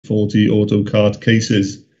140 AutoCart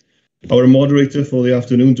cases. Our moderator for the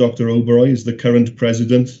afternoon, Dr. Oberoi, is the current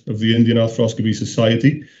president of the Indian Arthroscopy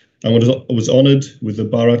Society and was honoured with the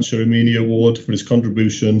Bharat Shrimani Award for his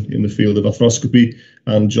contribution in the field of arthroscopy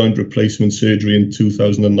and joint replacement surgery in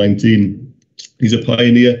 2019. He's a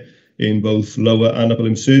pioneer in both lower and upper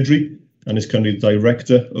limb surgery and is currently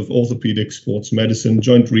Director of Orthopaedic Sports Medicine,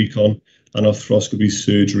 Joint Recon and Arthroscopy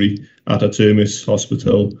Surgery at Artemis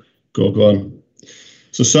Hospital, Gurgaon.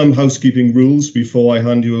 So some housekeeping rules before I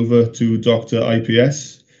hand you over to Dr.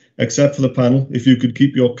 IPS. Except for the panel, if you could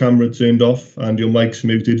keep your camera turned off and your mics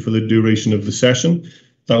muted for the duration of the session,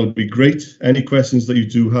 that would be great. Any questions that you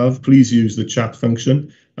do have, please use the chat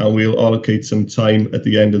function and we'll allocate some time at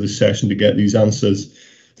the end of the session to get these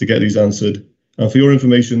answered. And for your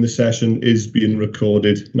information, this session is being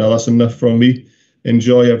recorded. Now that's enough from me.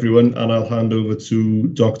 Enjoy everyone, and I'll hand over to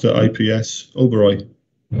Dr. IPS Oberoi.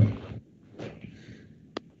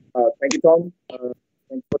 Thank you, Tom.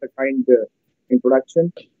 Thanks for the kind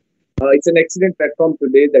introduction. It's an excellent platform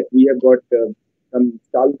today that we have got some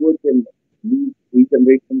stalwarts in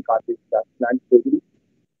regeneration cartilage transplant surgery.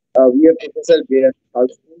 We have Professor Gian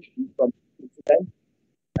Salzmann, he's from Switzerland,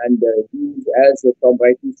 and he's, as Tom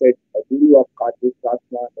rightly said, a guru of cartilage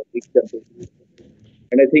transplant and regeneration.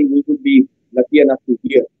 And I think we would be lucky enough to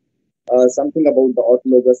hear something about the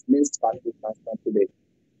autologous minced cartilage transplant today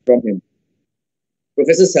from him.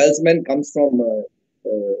 Professor Salzmann comes from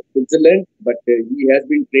Switzerland, but he has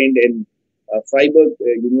been trained in Freiburg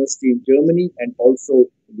University in Germany and also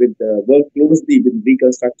with worked closely with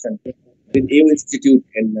reconstruction with AO Institute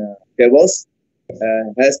in Davos,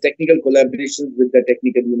 has technical collaborations with the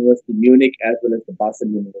Technical University Munich as well as the Basel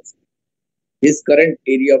University. His current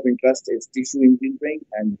area of interest is tissue engineering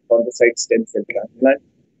and chondrocyte stem cell transplant,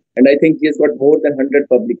 and I think he has got more than 100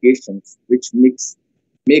 publications, which makes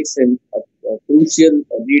him a crucial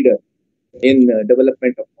leader in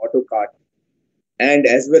development of AutoCart and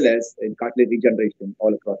as well as in cartilage regeneration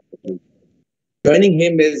all across the field. Joining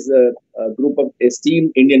him is a group of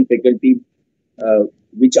esteemed Indian faculty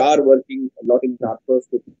which are working a lot in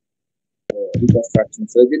arthroscopy, reconstruction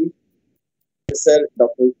surgery. Professor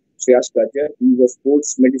Dr. Shreyash Gajjar, he is a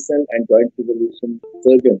sports medicine and joint regeneration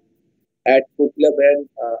surgeon at Dhirubhai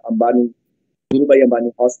Ambani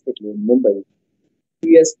Hospital in Mumbai.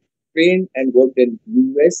 He has trained and worked in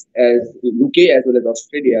US, UK as well as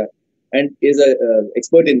Australia, and is an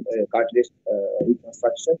expert in cartilage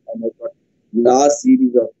reconstruction and has got large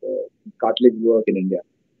series of cartilage work in India.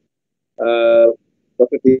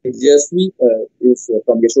 Dr. Tejasvi is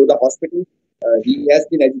from Yashoda Hospital. He has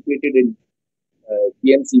been educated in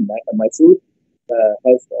PMC Mysore,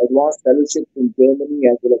 has advanced fellowship in Germany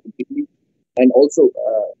as well as in Italy, and also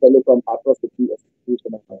fellow from Arthroscopy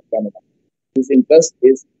Institution of Canada. His interest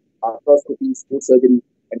is arthroscopy, sports surgery,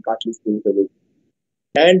 and cartilage surgery.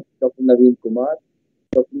 And Dr. Naveen Kumar.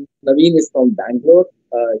 Dr. Naveen is from Bangalore.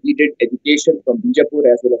 He did education from Bijapur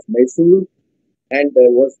as well as Mysore, and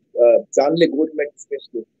was Charlie Gold Medal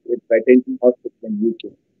specialist with Brighton Hospital in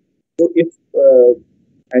UK.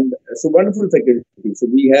 So wonderful faculty. So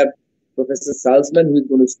we have Professor Salzmann, who is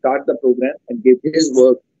going to start the program and give his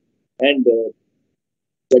work and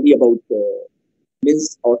study about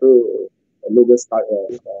minced autologous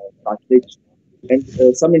cartilage and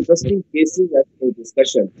some interesting cases as a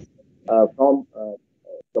discussion from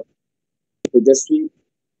Dr. Tejasvi,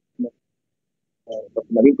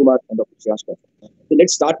 Dr. Naveen Kumar, and Dr. Shreyash Gajjar. So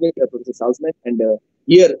let's start with Professor Salzmann and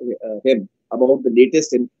hear him about the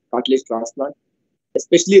latest in cartilage transplant,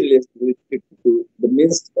 especially related to the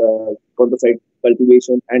minced chondrocyte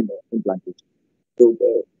cultivation and implantation. So,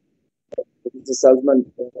 Professor Salzmann,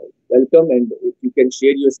 welcome, and if you can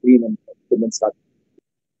share your screen and then start.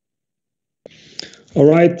 All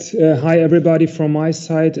right. Hi, everybody from my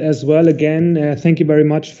side as well. Again, thank you very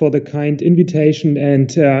much for the kind invitation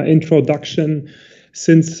and introduction.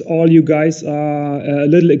 Since all you guys are a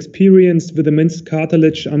little experienced with the minced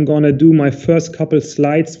cartilage, I'm going to do my first couple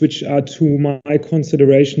slides, which are to my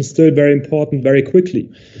consideration still very important, very quickly.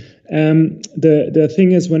 The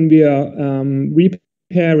thing is, when we are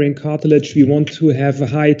repairing cartilage, we want to have a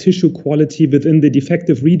high tissue quality within the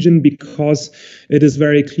defective region, because it is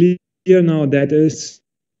very clear now that is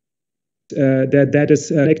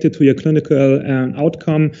connected to your clinical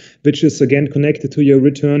outcome, which is again connected to your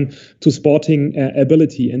return to sporting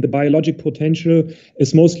ability. And the biologic potential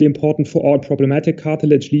is mostly important for all problematic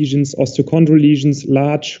cartilage lesions, osteochondral lesions,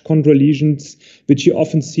 large chondral lesions, which you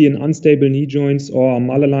often see in unstable knee joints or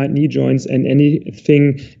malaligned knee joints, and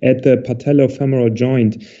anything at the patellofemoral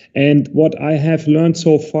joint. And what I have learned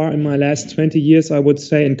so far in my last 20 years, I would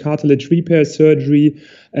say in cartilage repair surgery,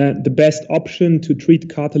 the best option to treat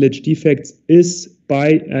cartilage defects is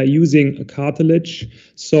by using a cartilage.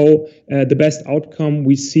 So the best outcome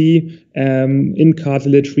we see in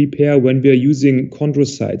cartilage repair when we are using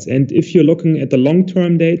chondrocytes. And if you're looking at the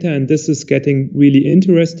long-term data, and this is getting really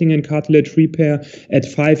interesting in cartilage repair at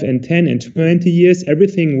 5 and 10 and 20 years,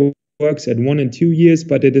 everything works at 1 and 2 years,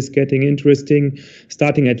 but it is getting interesting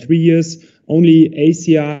starting at 3 years. Only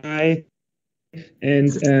ACI and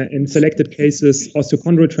in selected cases,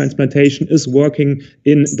 osteochondral transplantation is working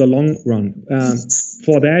in the long run.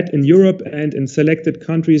 For that, in Europe and in selected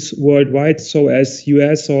countries worldwide, so as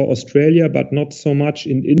US or Australia, but not so much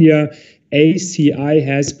in India, ACI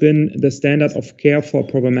has been the standard of care for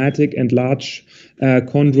problematic and large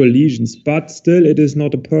chondral lesions. But still, it is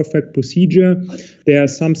not a perfect procedure. There are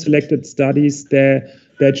some selected studies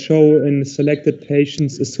that show in selected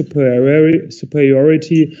patients a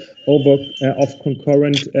superiority over of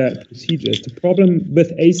concurrent procedures. The problem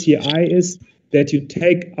with ACI is that you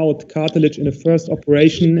take out cartilage in the first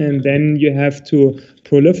operation and then you have to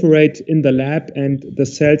proliferate in the lab, and the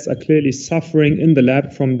cells are clearly suffering in the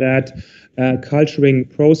lab from that culturing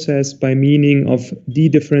process by meaning of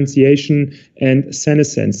dedifferentiation and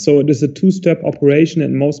senescence. So it is a two-step operation,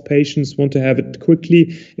 and most patients want to have it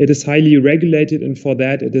quickly. It is highly regulated, and for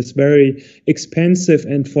that it is very expensive,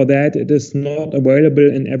 and for that it is not available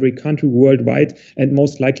in every country worldwide, and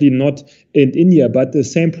most likely not in India. But the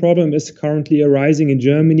same problem is currently arising in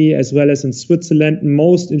Germany as well as in Switzerland.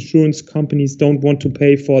 Most insurance companies don't want to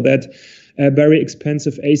pay for that very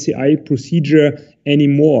expensive ACI procedure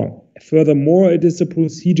anymore. Furthermore, it is a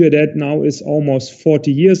procedure that now is almost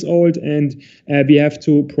 40 years old, and we have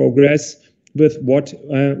to progress with what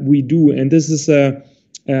we do. And this is a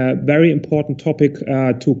very important topic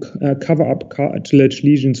to cover up cartilage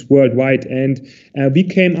lesions worldwide. And we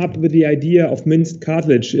came up with the idea of minced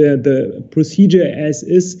cartilage. The procedure as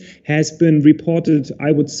is has been reported,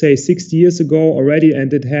 I would say, 60 years ago already,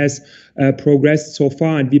 and it has progressed so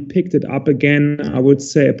far, and we picked it up again, I would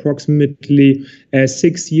say, approximately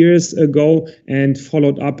 6 years ago, and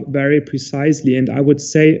followed up very precisely. And I would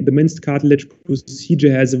say the minced cartilage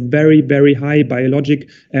procedure has a very, very high biologic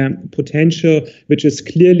potential, which is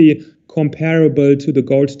clearly comparable to the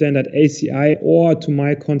gold standard ACI, or to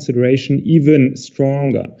my consideration, even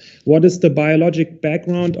stronger. What is the biologic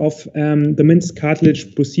background of the minced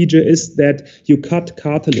cartilage procedure is that you cut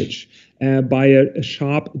cartilage by a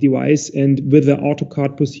sharp device, and with the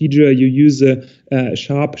AutoCart procedure you use a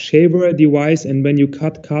sharp shaver device, and when you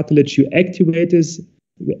cut cartilage you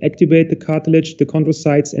activate the cartilage, the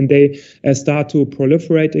chondrocytes, and they start to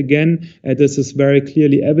proliferate again. This is very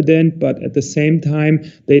clearly evident, but at the same time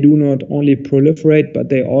they do not only proliferate, but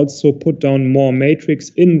they also put down more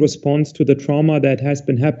matrix in response to the trauma that has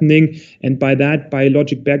been happening. And by that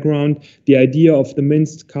biologic background, the idea of the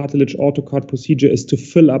minced cartilage AutoCart procedure is to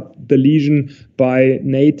fill up the lesion by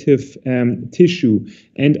native tissue.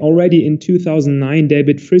 And already in 2009,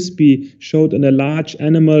 David Frisby showed in a large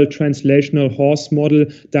animal translational horse model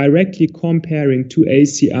directly comparing to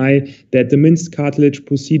ACI that the minced cartilage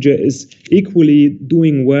procedure is equally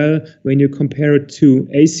doing well when you compare it to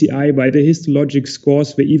ACI, by the histologic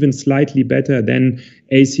scores were even slightly better than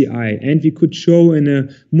ACI. And we could show in a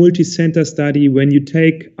multi-center study, when you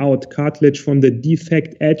take out cartilage from the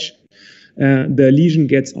defect edge, the lesion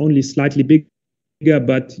gets only slightly bigger,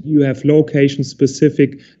 but you have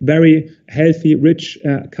location-specific, very healthy, rich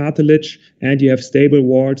cartilage, and you have stable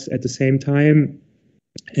walls at the same time,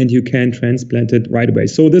 and you can transplant it right away.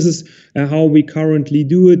 So this is how we currently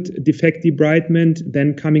do it: defect debridement,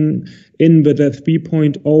 then coming in with a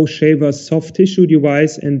 3.0 shaver soft tissue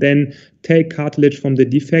device, and then take cartilage from the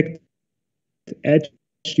defect edge.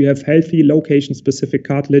 You have healthy location-specific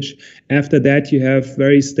cartilage. After that, you have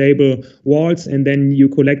very stable walls, and then you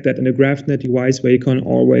collect that in a GraftNet device where you can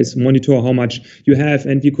always monitor how much you have.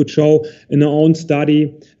 And we could show in our own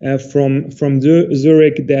study from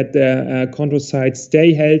Zurich that chondrocytes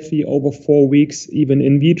stay healthy over 4 weeks, even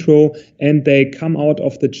in vitro, and they come out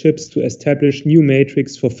of the chips to establish new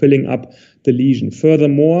matrix for filling up the lesion.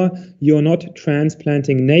 Furthermore, you're not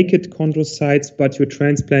transplanting naked chondrocytes, but you're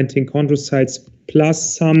transplanting chondrocytes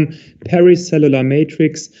plus some pericellular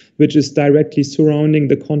matrix, which is directly surrounding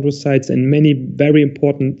the chondrocytes, and many very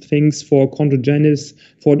important things for chondrogenesis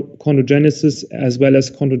as well as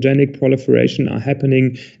chondrogenic proliferation are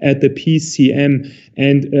happening at the PCM.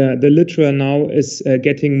 And the literature now is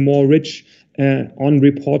getting more rich on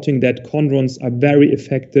reporting that chondrons are very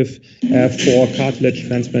effective for cartilage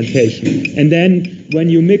transplantation. And then when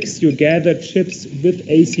you mix your gathered chips with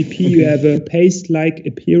ACP, you have a paste-like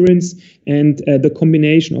appearance, and the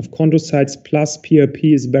combination of chondrocytes plus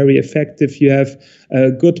PRP is very effective. You have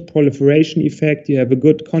a good proliferation effect, you have a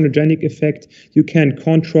good chondrogenic effect, you can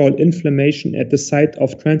control inflammation at the site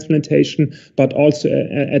of transplantation, but also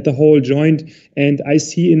at the whole joint. And I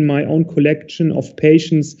see in my own collection of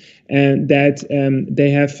patients that they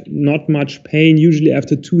have not much pain. Usually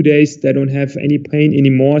after 2 days, they don't have any pain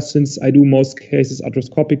anymore, since I do most cases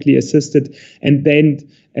arthroscopically assisted, and then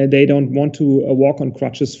they don't want to walk on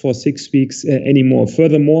crutches for 6 weeks anymore.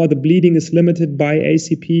 Furthermore, the bleeding is limited by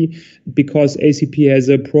ACP because ACP has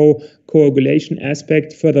a pro-coagulation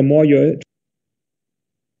aspect. Furthermore, you're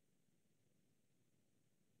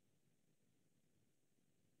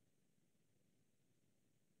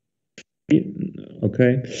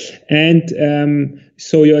okay, and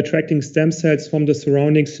so you're attracting stem cells from the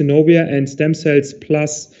surrounding synovia, and stem cells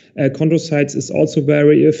plus chondrocytes is also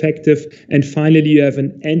very effective. And finally, you have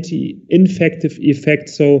an anti-infective effect,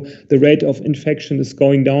 so the rate of infection is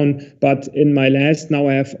going down. But in my last, now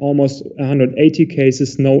I have almost 180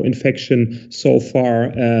 cases, no infection so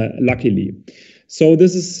far, luckily. So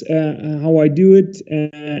this is how I do it.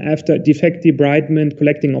 After defect debridement,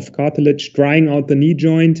 collecting of cartilage, drying out the knee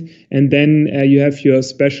joint, and then you have your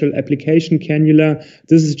special application cannula.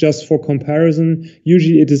 This is just for comparison.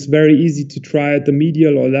 Usually it is very easy to try at the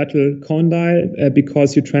medial or lateral condyle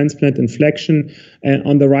because you transplant in flexion.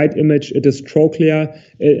 On the right image, it is trochlea.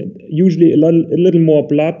 Usually a little more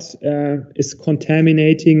blood is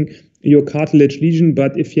contaminating your cartilage lesion,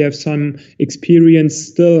 but if you have some experience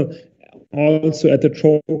still, also at the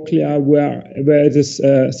trochlea where it is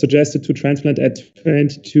suggested to transplant at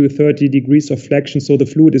 20 to 30 degrees of flexion, so the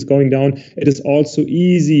fluid is going down, it is also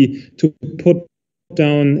easy to put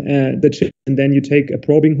down the chip, and then you take a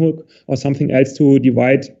probing hook or something else to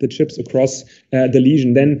divide the chips across the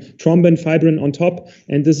lesion. Then thrombin, fibrin on top,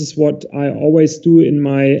 and this is what I always do in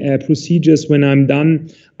my procedures. When I'm done,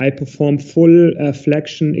 I perform full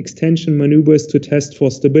flexion extension maneuvers to test for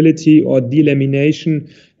stability or delamination,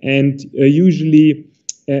 and usually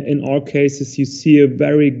in all cases you see a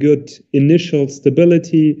very good initial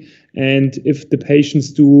stability. And if the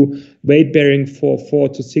patients do weight bearing for 4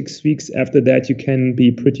 to 6 weeks after that, you can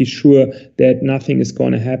be pretty sure that nothing is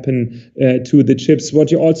going to happen to the chips.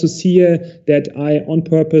 What you also see here, that I on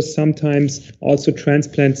purpose sometimes also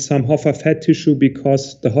transplant some Hoffa fat tissue,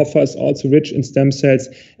 because the Hoffa is also rich in stem cells,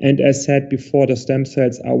 and as said before, the stem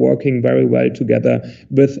cells are working very well together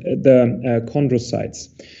with the chondrocytes.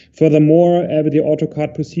 Furthermore, with the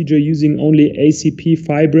AutoCart procedure, using only ACP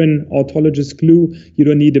fibrin autologous glue, you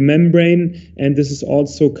don't need a membrane, and this is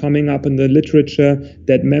also coming up in the literature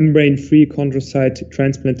that membrane-free chondrocyte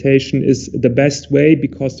transplantation is the best way,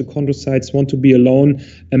 because the chondrocytes want to be alone.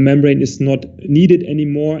 A membrane is not needed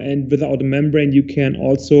anymore, and without a membrane, you can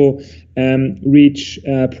also reach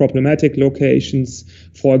problematic locations,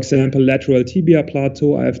 for example, lateral tibia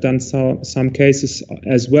plateau. I've done some cases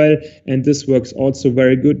as well, and this works also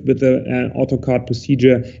very good with the AutoCart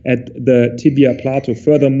procedure at the tibia plateau.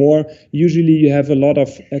 Furthermore, usually you have a lot of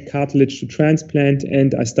cartilage to transplant,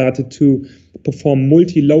 and I started to perform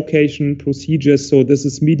multi-location procedures. So this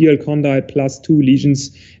is medial condyle plus 2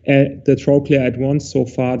 lesions at the trochlea at once. So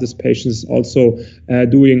far, this patient is also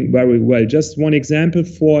doing very well. Just one example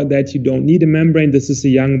for that, you don't need a membrane. This is a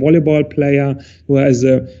young volleyball player who has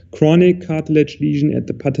a chronic cartilage lesion at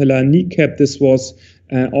the patellar kneecap. This was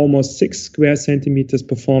almost 6 square centimeters,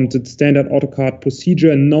 performed the standard AutoCart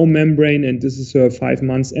procedure, no membrane, and this is her 5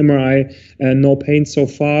 months MRI, no pain so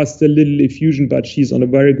far, still little effusion, but she's on a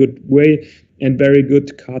very good way and very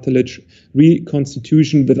good cartilage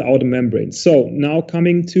reconstitution without a membrane. So now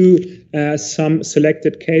coming to some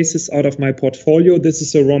selected cases out of my portfolio. This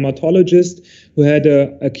is a rheumatologist who had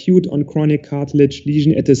an acute on chronic cartilage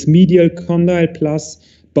lesion at his medial condyle plus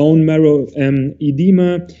bone marrow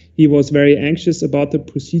edema. He was very anxious about the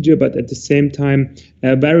procedure, but at the same time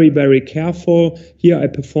very, very careful. Here I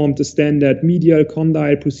performed the standard medial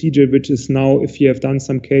condyle procedure, which is now, if you have done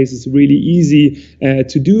some cases, really easy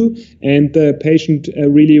to do. And the patient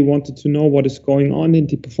really wanted to know what is going on, and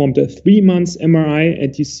he performed a 3 months MRI,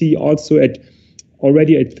 and you see also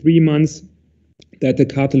already at 3 months that the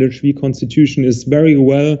cartilage reconstitution is very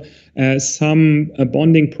well. Some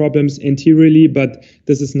bonding problems anteriorly, but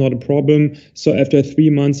this is not a problem. So after 3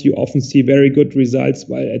 months, you often see very good results,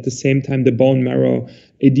 while at the same time the bone marrow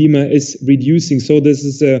edema is reducing. So this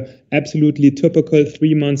is a absolutely typical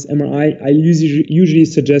 3 months MRI. I usually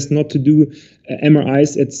suggest not to do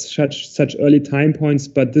MRIs at such early time points,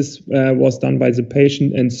 but this was done by the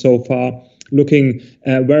patient, and so far looking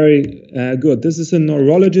very good. This is a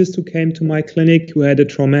neurologist who came to my clinic who had a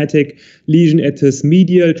traumatic lesion at his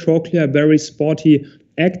medial trochlea, very spotty,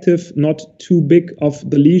 active, not too big of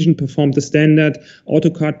the lesion, performed the standard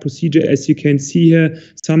AutoCart procedure. As you can see here,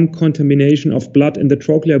 some contamination of blood in the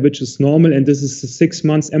trochlea, which is normal, and this is 6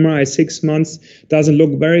 months, MRI 6 months, doesn't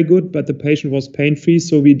look very good, but the patient was pain-free,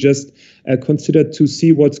 so we just considered to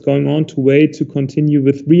see what's going on, to wait, to continue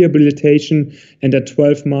with rehabilitation, and at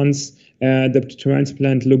 12 months, the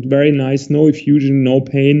transplant looked very nice, no effusion, no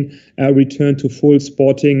pain, returned to full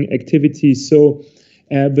sporting activity. So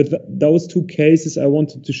with those two cases, I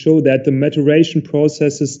wanted to show that the maturation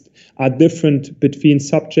processes are different between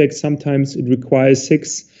subjects. Sometimes it requires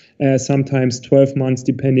 6, sometimes 12 months,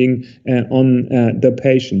 depending on the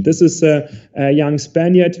patient. This is a young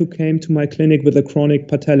Spaniard who came to my clinic with a chronic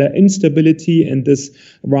patellar instability and this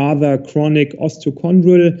rather chronic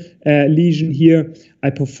osteochondral lesion here. I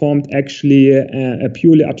performed actually a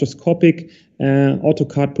purely arthroscopic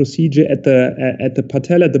AutoCart procedure at the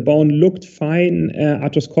patella. The bone looked fine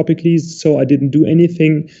arthroscopically, so I didn't do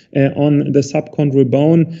anything on the subchondral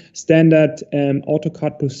bone. Standard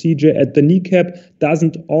AutoCart procedure at the kneecap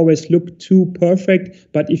doesn't always look too perfect,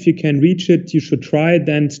 but if you can reach it, you should try it.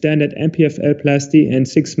 Then standard MPFL plasty, and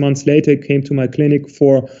 6 months later came to my clinic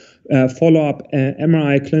for follow-up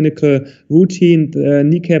MRI clinical routine. The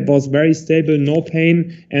kneecap was very stable, no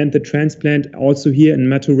pain, and the transplant also here in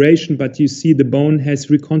maturation, but you see the bone has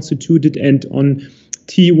reconstituted, and on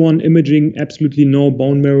T1 imaging, absolutely no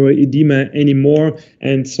bone marrow edema anymore,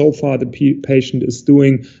 and so far the patient is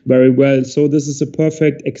doing very well. So this is a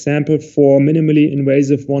perfect example for minimally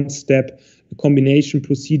invasive one-step combination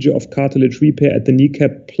procedure of cartilage repair at the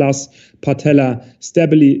kneecap plus patella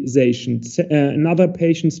stabilization. Another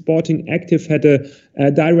patient, sporting active, had a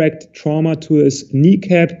direct trauma to his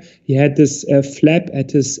kneecap. He had this flap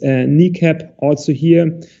at his kneecap. Also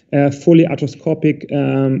here, fully arthroscopic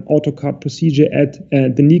AutoCart procedure at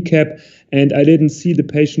the kneecap. And I didn't see the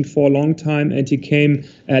patient for a long time, and he came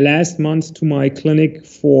last month to my clinic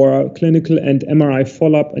for clinical and MRI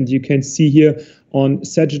follow-up. And you can see here on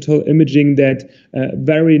sagittal imaging that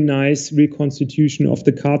very nice reconstitution of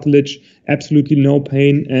the cartilage, absolutely no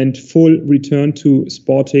pain, and full return to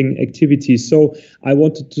sporting activity. So I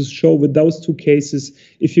wanted to show with those two cases,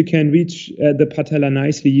 if you can reach the patella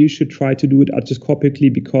nicely, you should try to do it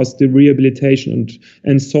arthroscopically, because the rehabilitation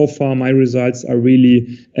and so far my results are really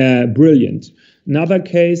brilliant. Another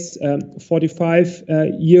case,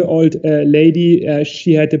 45-year-old lady,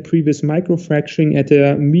 she had a previous microfracturing at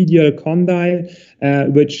a medial condyle,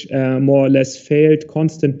 which more or less failed,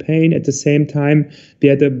 constant pain. At the same time, we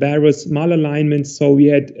had a varus malalignment, so we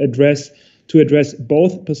had to address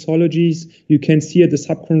both pathologies. You can see the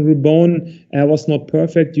subchondral bone was not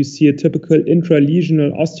perfect. You see a typical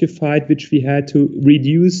intralesional osteophyte, which we had to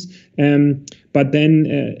reduce. But then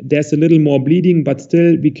there's a little more bleeding, but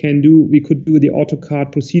still we could do the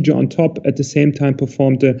AutoCart procedure on top. At the same time,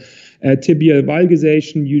 performed the tibial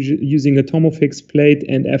valgization using a Tomofix plate.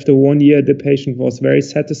 And after 1 year, the patient was very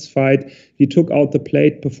satisfied. We took out the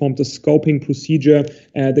plate, performed a scoping procedure.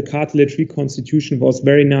 The cartilage reconstitution was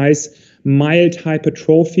very nice. Mild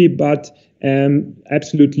hypertrophy, but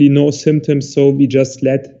absolutely no symptoms. So we just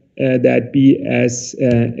let that be as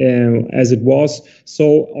it was.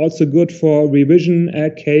 So also good for revision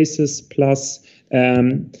cases plus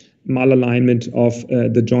malalignment of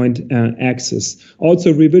the joint axis.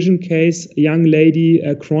 Also revision case, young lady,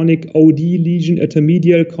 a chronic OD lesion at a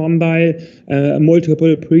medial condyle,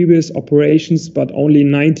 multiple previous operations, but only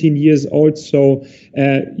 19 years old. So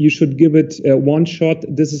you should give it one shot.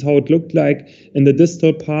 This is how it looked like in the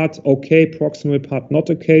distal part. Okay, proximal part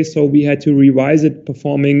not okay. So we had to revise it,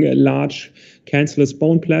 performing a large cancellous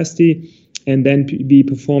bone plasty. And then we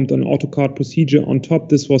performed an AutoCart procedure on top.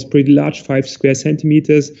 This was pretty large, 5 square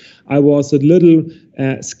centimeters. I was a little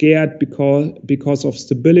scared because of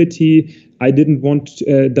stability. I didn't want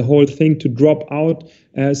the whole thing to drop out.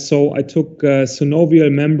 So I took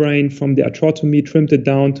synovial membrane from the arthrotomy, trimmed it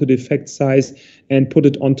down to the effect size, and put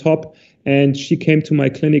it on top. And she came to my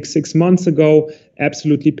clinic 6 months ago,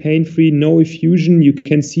 absolutely pain-free, no effusion. You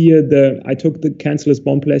can see here I took the cancellous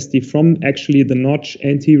bone plasty from actually the notch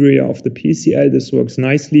anterior of the PCL. This works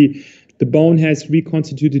nicely. The bone has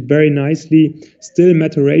reconstituted very nicely, still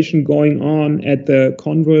maturation going on at the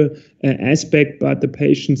chondral aspect, but the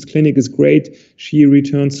patient's clinic is great. She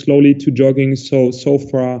returns slowly to jogging, so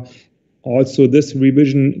far also this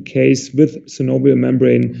revision case with synovial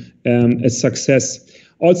membrane a success.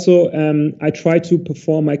 Also, I try to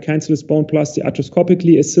perform my cancellous bone plasty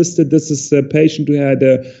arthroscopically assisted. This is a patient who had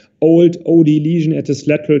an old OD lesion at his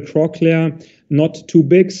lateral trochlea, not too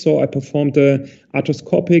big, so I performed a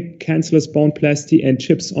arthroscopic cancellous bone plasty and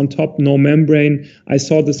chips on top, no membrane. I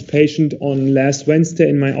saw this patient on last Wednesday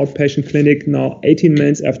in my outpatient clinic, now 18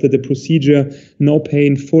 months after the procedure, no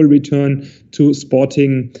pain, full return to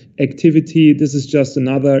sporting activity. This is just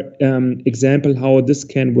another example how this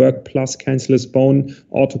can work, plus cancellous bone,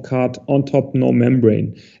 AutoCart on top, no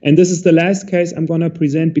membrane. And this is the last case I'm going to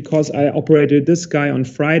present because I operated this guy on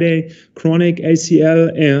Friday, chronic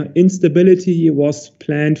ACL instability. He was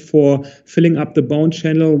planned for filling up the bone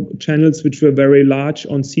channels, which were very large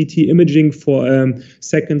on CT imaging for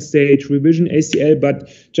second stage revision ACL. But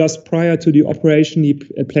just prior to the operation, he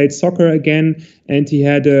played soccer again, and he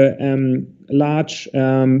had a large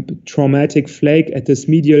traumatic flake at his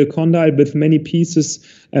medial condyle with many pieces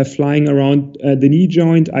flying around the knee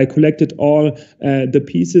joint. I collected all the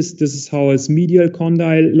pieces. This is how his medial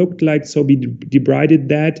condyle looked like. So we debrided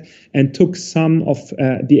that and took some of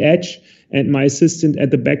the edge. And my assistant at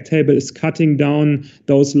the back table is cutting down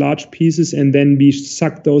those large pieces, and then we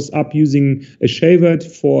suck those up using a shaver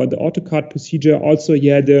for the AutoCart procedure. Also, he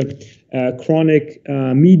had a chronic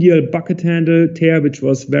medial bucket handle tear, which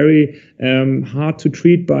was very hard to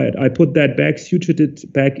treat, but I put that back, sutured it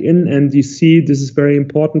back in, and you see this is very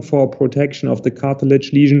important for protection of the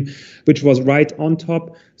cartilage lesion, which was right on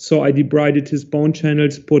top. So I debrided his bone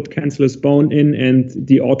channels, put cancellous bone in, and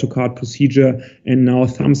the AutoCart procedure, and now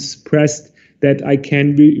thumbs pressed that I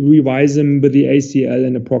can revise him with the ACL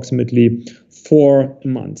in approximately 4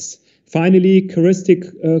 months. Finally, characteristic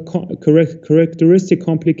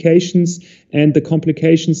complications, and the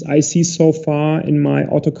complications I see so far in my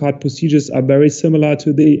AutoCart procedures are very similar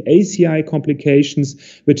to the ACI complications,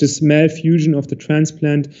 which is malfusion of the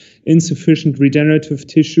transplant, insufficient regenerative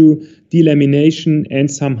tissue, delamination,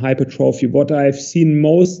 and some hypertrophy. What I've seen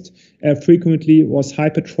most frequently was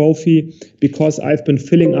hypertrophy because I've been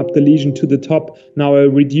filling up the lesion to the top. Now I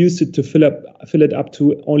reduce it to fill it up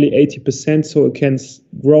to only 80% so it can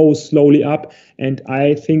grow slowly up. And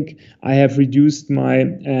I think I have reduced my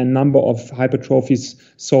number of hypertrophies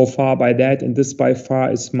so far by that. And this by far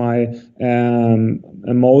is my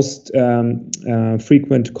most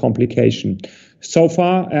frequent complication. So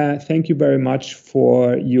far, thank you very much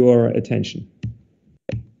for your attention.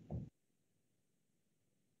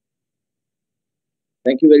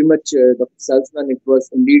 Thank you very much, Dr. Salzmann. It was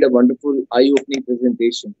indeed a wonderful, eye-opening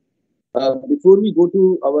presentation. Before we go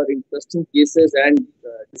to our interesting cases and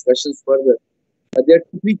discussions further, there are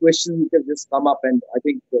 2-3 questions which have just come up, and I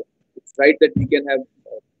think it's right that we can have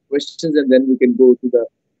questions and then we can go to the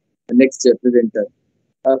next presenter.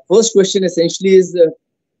 First question essentially is,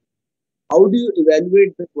 how do you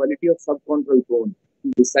evaluate the quality of subchondral bone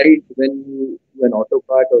to decide when you do an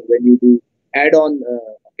AutoCart or when you do add-on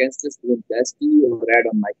cancellous bone plasty or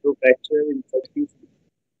add-on microfracture in such cases?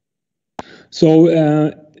 So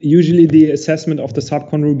usually the assessment of the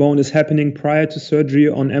subchondral bone is happening prior to surgery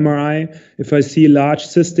on MRI. If I see large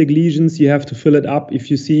cystic lesions, you have to fill it up. If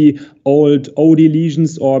you see old OD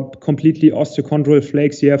lesions or completely osteochondral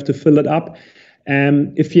flakes, you have to fill it up.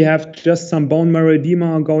 If you have just some bone marrow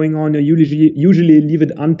edema going on, you usually leave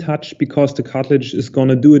it untouched because the cartilage is going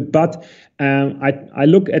to do it. But I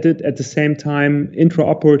look at it at the same time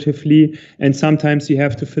intraoperatively, and sometimes you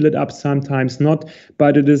have to fill it up, sometimes not.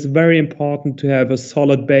 But it is very important to have a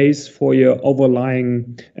solid base for your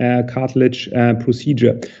overlying cartilage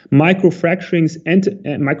procedure.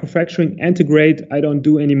 Microfracturing antegrade I don't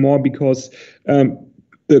do anymore because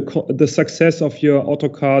the success of your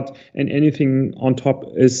AutoCart and anything on top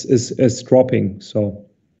is dropping. So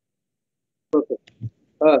perfect.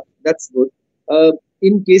 That's good.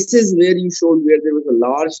 In cases where you showed where there was a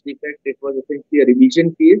large defect, it was essentially a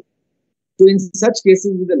revision case. So in such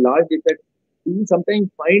cases with a large defect, do you sometimes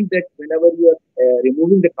find that whenever you are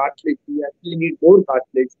removing the cartilage, you actually need more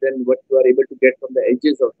cartilage than what you are able to get from the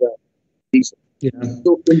edges of the lesion? Yeah.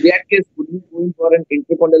 So in that case, would you go in for an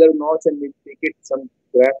intracondylar notch and maybe take it some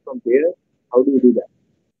graft from there? How do you do that?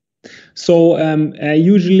 So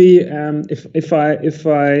usually, if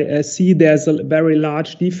I see there's a very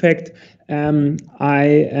large defect,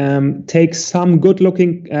 I take some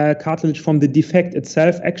good-looking cartilage from the defect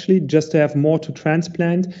itself, actually, just to have more to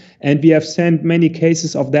transplant. And we have sent many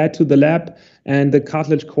cases of that to the lab. and the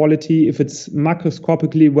cartilage quality, if it's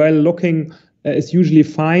macroscopically well looking, is usually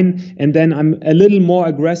fine. And then I'm a little more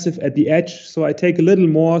aggressive at the edge, so I take a little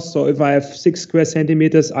more. So if I have 6 square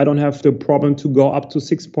centimeters, I don't have the problem to go up to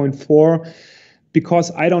 6.4,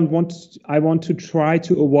 because I want to try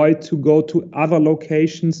to avoid to go to other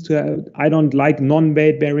locations. I don't like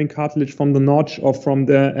non-weight bearing cartilage from the notch or from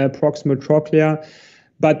the proximal trochlea.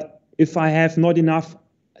 But if I have not enough,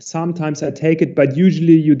 sometimes I take it, but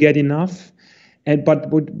usually you get enough. But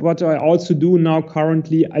what I also do now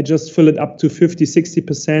currently, I just fill it up to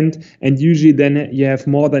 50-60%, and usually then you have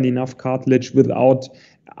more than enough cartilage without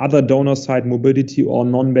other donor side morbidity or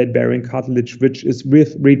non-weight bearing cartilage, which is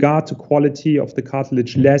with regard to quality of the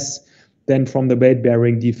cartilage less than from the weight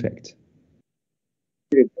bearing defect.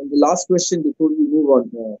 Great. And the last question before we move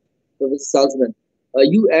on, Professor Salzmann,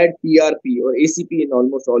 you add PRP or ACP in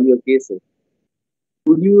almost all your cases.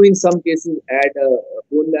 Would you, in some cases, add a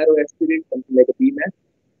bone marrow aspirate, something like a BMAC?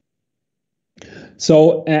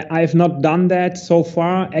 So I've not done that so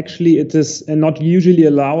far. Actually, it is not usually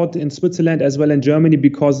allowed in Switzerland as well in Germany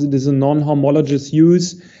because it is a non-homologous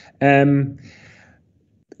use.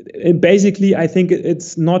 Basically, I think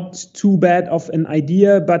it's not too bad of an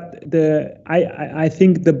idea, but I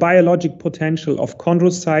think the biologic potential of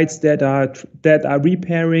chondrocytes that are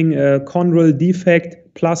repairing a chondral defect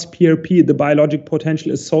plus PRP, the biologic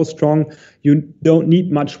potential is so strong, you don't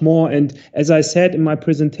need much more. And as I said in my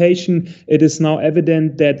presentation, it is now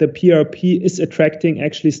evident that the PRP is attracting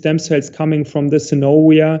actually stem cells coming from the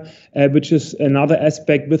synovia, which is another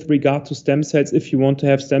aspect with regard to stem cells if you want to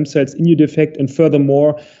have stem cells in your defect. And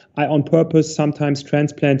furthermore, I on purpose sometimes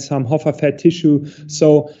transplant some Hoffa fat tissue.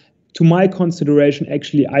 So to my consideration,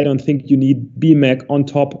 actually, I don't think you need BMAC on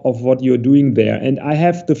top of what you're doing there. And I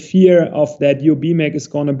have the fear of that your BMAC is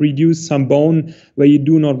going to reduce some bone where you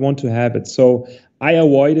do not want to have it. So I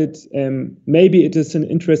avoid it. Maybe it is an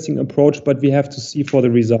interesting approach, but we have to see for the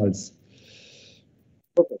results.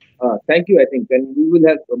 Okay. Thank you, I think. And we will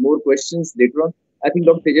have more questions later on. I think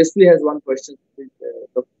Dr. Tejasvi has one question.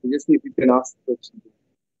 Dr. Tejasvi, if you can ask the question.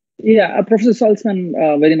 Yeah, Professor Salzmann,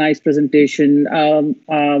 very nice presentation.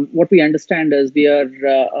 What we understand is we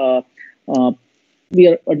are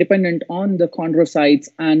dependent on the chondrocytes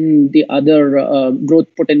and the other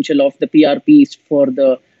growth potential of the PRPs for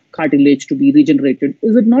the cartilage to be regenerated.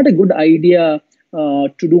 Is it not a good idea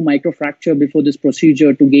to do microfracture before this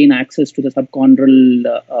procedure to gain access to the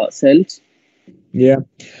subchondral cells? Yeah.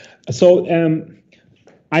 So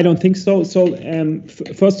I don't think so. So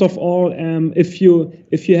first of all, if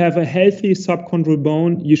you have a healthy subchondral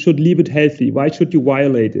bone, you should leave it healthy. Why should you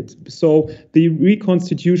violate it? So the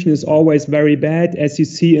reconstitution is always very bad, as you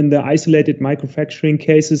see in the isolated microfracturing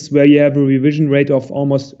cases where you have a revision rate of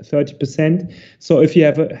almost 30%. So if you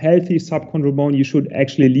have a healthy subchondral bone, you should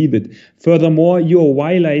actually leave it. Furthermore, you're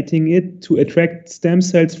violating it to attract stem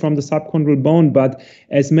cells from the subchondral bone. But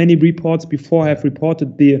as many reports before have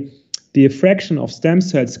reported, the fraction of stem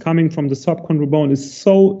cells coming from the subchondral bone is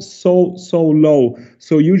so low.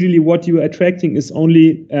 So usually what you are attracting is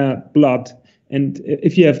only blood. And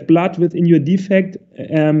if you have blood within your defect,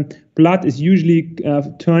 blood is usually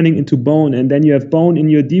turning into bone. And then you have bone in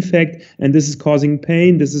your defect, and this is causing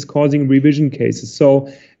pain. This is causing revision cases.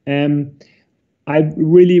 So I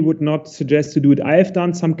really would not suggest to do it. I have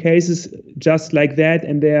done some cases just like that,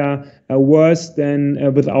 and they are worse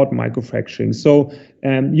than without microfracturing. So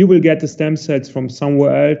you will get the stem cells from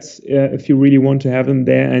somewhere else if you really want to have them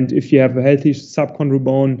there. And if you have a healthy subchondral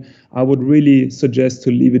bone, I would really suggest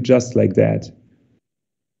to leave it just like that.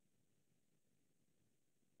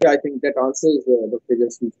 Yeah, I think that answers Dr.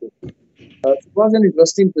 Tejasvi's question. It was an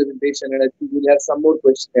interesting presentation, and I think we'll have some more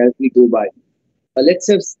questions as we go by. Let's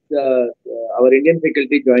have our Indian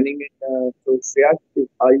faculty joining in. So, Shreyash,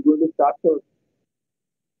 are you going to start?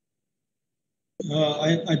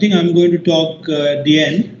 I think I'm going to talk at the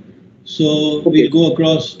end. So okay. We'll go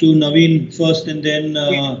across to Naveen first and then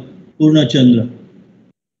Purnachandra.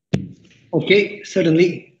 Okay,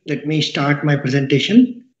 certainly. Let me start my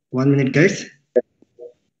presentation. 1 minute, guys.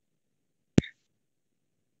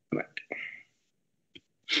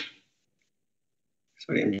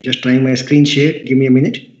 Sorry, I'm just trying my screen share. Give me a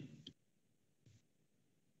minute.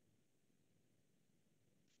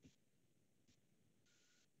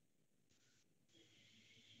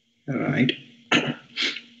 All right.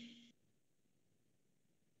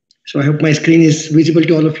 So I hope my screen is visible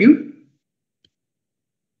to all of you.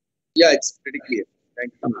 Yeah, it's pretty clear.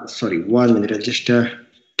 Thank you. Sorry, 1 minute. I'll just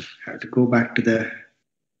have to go back to the...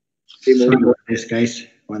 Sorry about this, guys.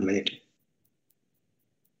 1 minute.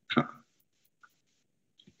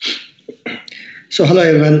 So hello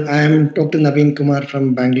everyone, I am Dr. Naveen Kumar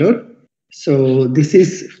from Bangalore. So this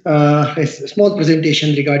is a small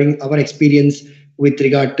presentation regarding our experience with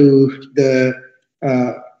regard to the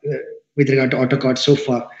AutoCart so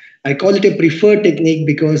far. I call it a preferred technique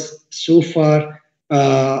because so far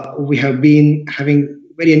we have been having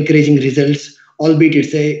very encouraging results, albeit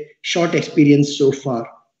it's a short experience so far.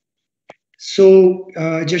 So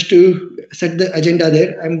just to set the agenda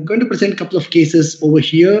there, I'm going to present a couple of cases over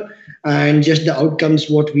here and just the outcomes,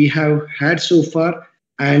 what we have had so far,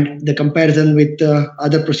 and the comparison with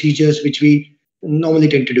other procedures which we normally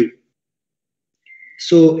tend to do.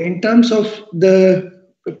 So in terms of the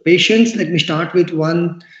patients, let me start with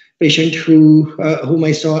one patient whom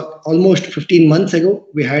I saw almost 15 months ago.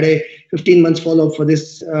 We had a 15 months follow-up for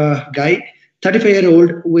this guy,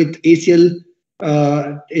 35-year-old with ACL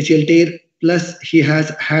tear, plus he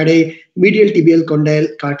has had a medial tibial condyle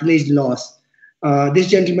cartilage loss. This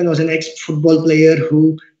gentleman was an ex-football player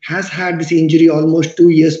who has had this injury almost 2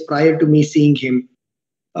 years prior to me seeing him.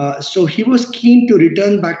 So he was keen to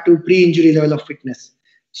return back to pre-injury level of fitness.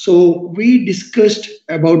 So we discussed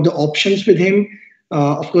about the options with him.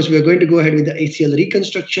 Of course, we are going to go ahead with the ACL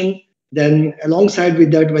reconstruction. Then alongside with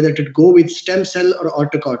that, whether to go with stem cell or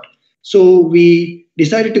AutoCart. So we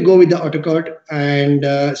decided to go with the AutoCart. And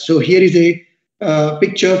so here is a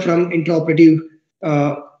picture from intraoperative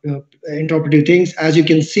things. As you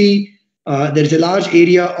can see, there is a large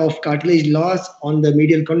area of cartilage loss on the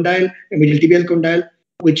medial tibial condyle,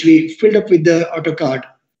 which we filled up with the AutoCart.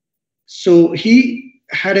 So he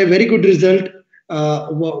had a very good result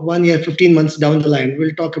 1 year, 15 months down the line.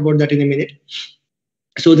 We'll talk about that in a minute.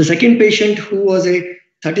 So the second patient, who was a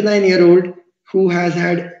 39-year-old who has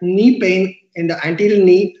had knee pain in the anterior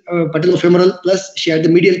knee, patellofemoral, plus she had the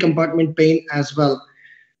medial compartment pain as well.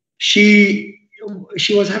 She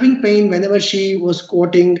was having pain whenever she was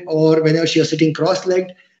squatting or whenever she was sitting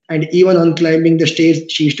cross-legged, and even on climbing the stairs,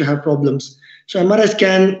 she used to have problems. So MRI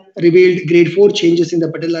scan revealed grade 4 changes in the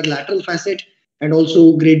patellar lateral facet and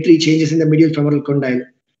also grade 3 changes in the medial femoral condyle.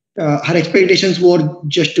 Her expectations were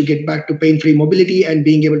just to get back to pain-free mobility and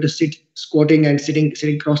being able to sit squatting and sitting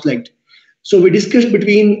cross-legged. So we discussed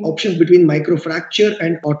options between microfracture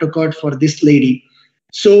and AutoCart for this lady.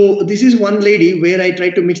 So this is one lady where I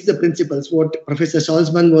tried to mix the principles, what Professor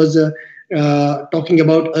Salzmann was talking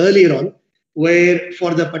about earlier on, where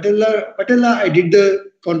for the patella, I did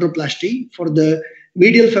the chondroplasty. For the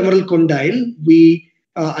medial femoral condyle,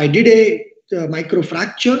 I did a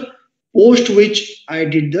microfracture, post which I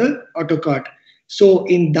did the AutoCart. So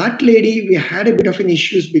in that lady, we had a bit of an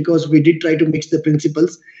issues because we did try to mix the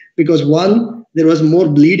principles, because one, there was more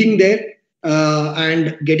bleeding there,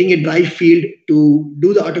 and getting a dry field to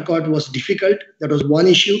do the AutoCart was difficult. That was one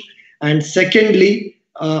issue. And secondly,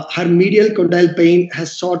 her medial condyle pain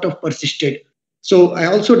has sort of persisted. So I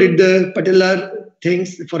also did the patellar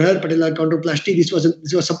things for her, patellar chondroplasty.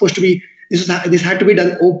 This had to be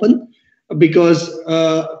done open, because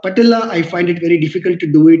patella, I find it very difficult to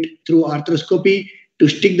do it through arthroscopy, to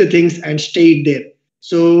stick the things and stay it there.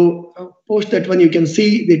 So post that one, you can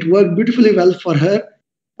see it worked beautifully well for her.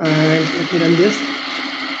 And let me run this.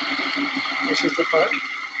 This is the part.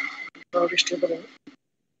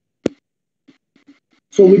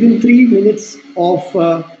 So within 3 minutes of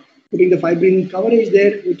putting the fibrin coverage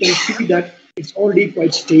there, we can see that it's already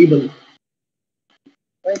quite stable.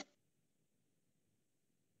 Right.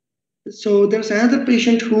 So there's another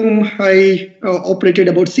patient whom I operated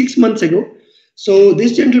about 6 months ago. So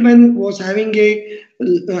this gentleman was having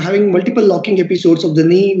multiple locking episodes of the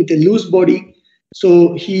knee with a loose body.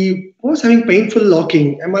 So he was having painful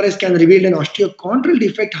locking. MRI scan revealed an osteochondral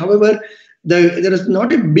defect. However, there is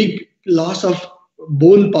not a big loss of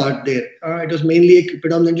bone part there. It was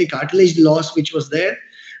predominantly cartilage loss which was there.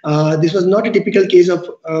 This was not a typical case of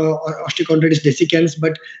osteochondritis dissecans,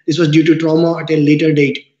 but this was due to trauma at a later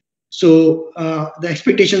date. So the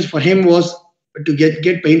expectations for him was to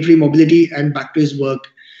get pain-free mobility and back to his work.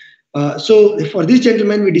 So for this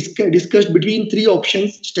gentleman, we discussed between 3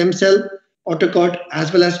 options: stem cell, AutoCart,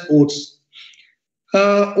 as well as oats.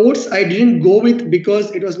 Oats I didn't go with because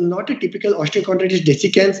it was not a typical osteochondritis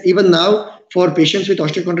dissecans. Even now, for patients with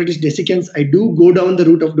osteochondritis dissecans, I do go down the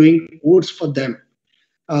route of doing oats for them.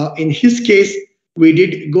 In his case, we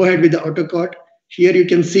did go ahead with the AutoCart. Here you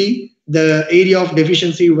can see the area of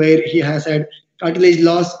deficiency where he has had cartilage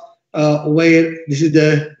loss, where this is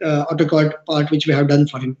the AutoCart part which we have done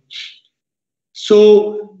for him.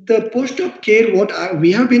 So the post-op care, what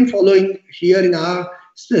we have been following here in our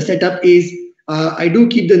setup is, I do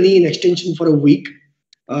keep the knee in extension for a week,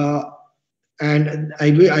 and I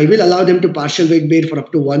will allow them to partial weight bear for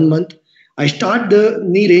up to 1 month. I start the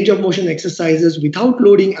knee range of motion exercises without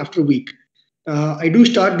loading after a week. I do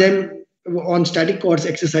start them on static quads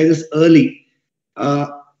exercises early.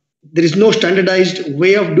 There is no standardized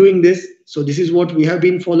way of doing this. So this is what we have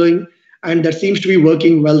been following, and that seems to be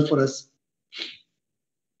working well for us.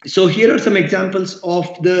 So here are some examples of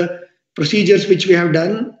the procedures which we have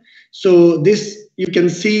done. So this, you can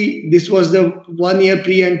see, this was the 1 year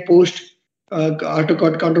pre and post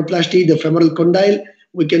AutoCart chondroplasty, the femoral condyle.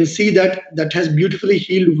 We can see that that has beautifully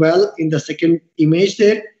healed well in the second image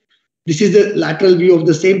there. This is the lateral view of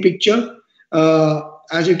the same picture.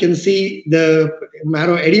 As you can see, the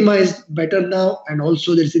marrow edema is better now, and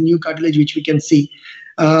also there's a new cartilage which we can see.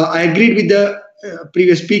 I agreed with the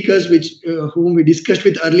previous speakers, whom we discussed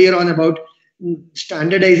with earlier on, about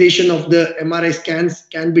standardization of the MRI scans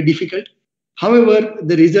can be difficult. However,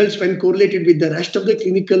 the results, when correlated with the rest of the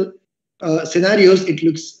clinical scenarios,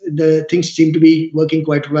 the things seem to be working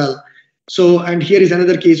quite well. So, and here is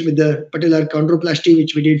another case with the patellar chondroplasty,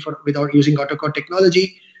 which we did without using AutoCart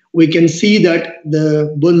technology. We can see that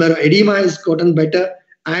the bone marrow edema has gotten better,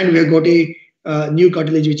 and we have got a new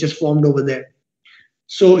cartilage which has formed over there.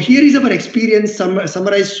 So here is our experience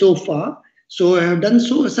summarized so far. So I have done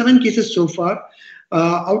 7 cases so far.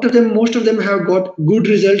 Out of them, most of them have got good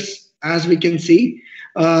results, as we can see.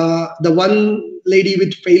 The one lady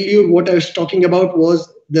with failure, what I was talking about,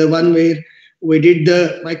 was the one where we did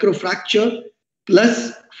the microfracture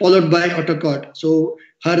plus followed by AutoCart. So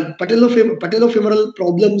her patellofemoral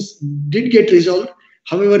problems did get resolved.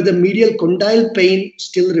 However, the medial condyle pain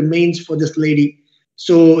still remains for this lady.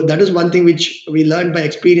 So that is one thing which we learned by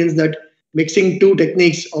experience, that mixing 2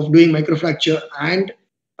 techniques of doing microfracture and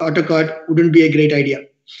AutoCart wouldn't be a great idea.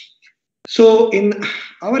 So in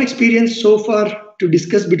our experience so far, to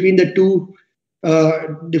discuss between the 2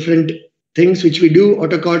 different things which we do,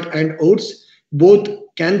 AutoCart and OATS, both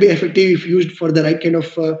can be effective if used for the right kind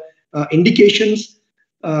of indications.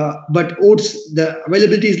 But OATS, the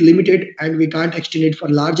availability is limited and we can't extend it for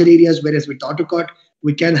larger areas, whereas with AutoCart,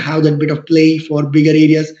 we can have that bit of play for bigger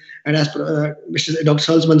areas. And as Dr.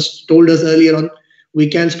 Salzmann told us earlier on, we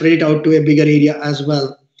can spread it out to a bigger area as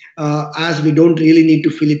well, as we don't really need to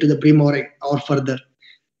fill it to the brim or further.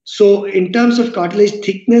 So in terms of cartilage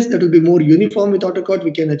thickness, that will be more uniform with AutoCart.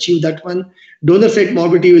 We can achieve that one. Donor site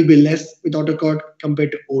morbidity will be less with AutoCart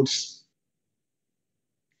compared to OATS.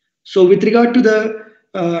 So with regard to the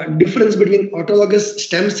difference between autologous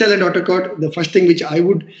stem cell and AutoCart, the first thing which I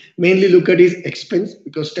would mainly look at is expense,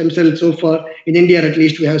 because stem cell, so far in India at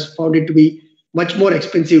least, we have found it to be much more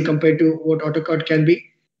expensive compared to what AutoCart can be.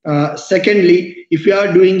 Secondly, if you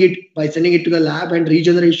are doing it by sending it to the lab and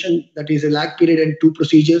regeneration, that is a lag period and 2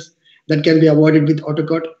 procedures that can be avoided with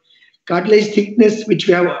AutoCart. Cartilage thickness, which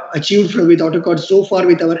we have achieved with AutoCart so far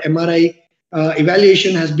with our MRI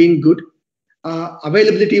evaluation, has been good.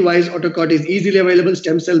 Availability wise, AutoCart is easily available.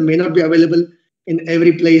 Stem cell may not be available in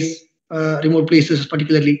every place, remote places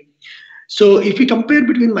particularly. So if we compare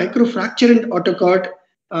between microfracture and AutoCart,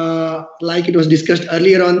 like it was discussed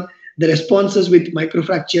earlier on, the responses with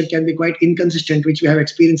microfracture can be quite inconsistent, which we have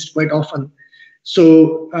experienced quite often.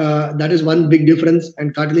 So that is one big difference.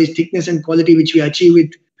 And cartilage thickness and quality, which we achieve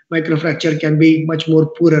with microfracture, can be much more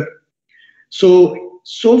poorer. So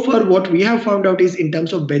far what we have found out is, in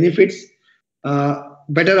terms of benefits,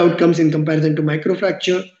 better outcomes in comparison to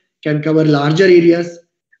microfracture, can cover larger areas.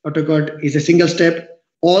 AutoCart is a single step,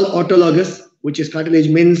 all autologous, which is cartilage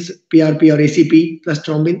mins, PRP or ACP plus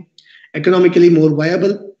thrombin, economically more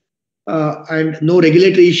viable, and no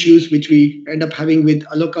regulatory issues which we end up having with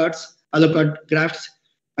AutoCart grafts,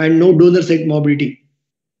 and no donor site morbidity.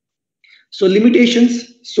 So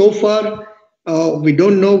limitations, so far we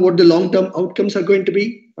don't know what the long-term outcomes are going to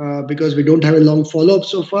be, because we don't have a long follow-up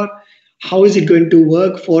so far. How is it going to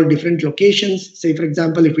work for different locations? Say, for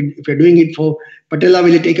example, if you're doing it for patella,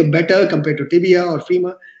 will it take a better compared to tibia or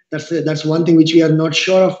femur? That's one thing which we are not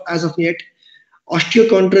sure of as of yet.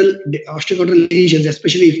 Osteochondral lesions,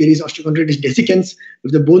 especially if there is osteochondritis dissecans,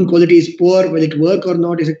 if the bone quality is poor, will it work or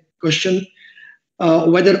not is a question.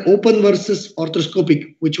 Whether open versus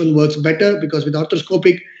arthroscopic, which one works better? Because with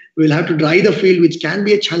arthroscopic, we will have to dry the field, which can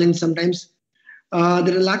be a challenge sometimes. There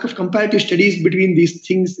are a lack of comparative studies between these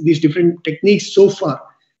things, these different techniques so far.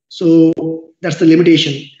 So that's the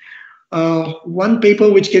limitation. One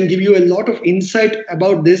paper which can give you a lot of insight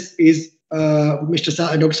about this is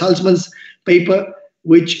Dr. Salzmann's paper,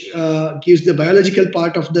 which gives the biological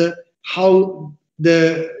part of how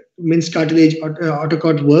the mins cartilage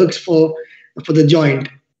AutoCart works for the joint.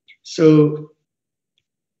 So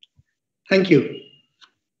thank you.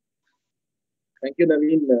 Thank you,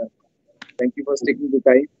 Naveen. Thank you for taking the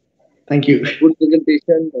time. Thank you. Good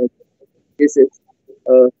presentation. Cases.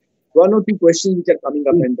 1 or 2 questions which are coming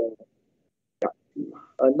up, and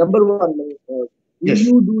Number one, do Yes.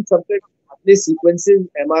 you do some kind of cartilage sequences,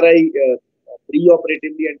 MRI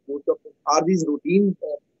pre-operatively and post-operatively? Are these routine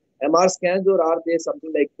MR scans, or are they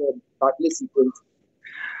something like cartilage sequence?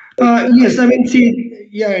 Yes, I mean, see,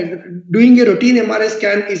 yeah, doing a routine MRI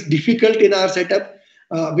scan is difficult in our setup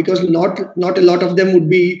because not a lot of them would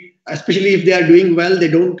be, especially if they are doing well, they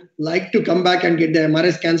don't like to come back and get the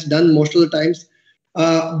MRI scans done most of the times.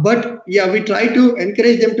 But yeah, we try to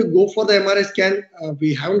encourage them to go for the MRI scan.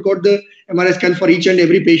 We haven't got the MRI scan for each and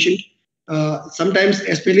every patient. Sometimes,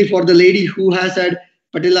 especially for the lady who has had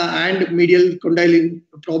patella and medial condyle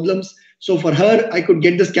problems. So for her, I could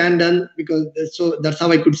get the scan done because that's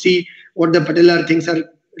how I could see what the patellar things are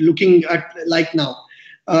looking at like now.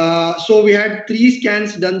 So we had 3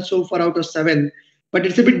 scans done so far out of 7, but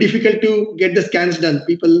it's a bit difficult to get the scans done.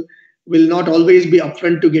 People will not always be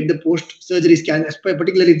upfront to get the post-surgery scan,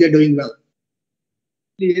 particularly if they're doing well.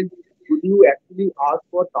 Would you actually ask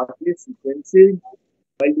for cartilage sequences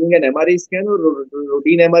while doing an MRI scan, or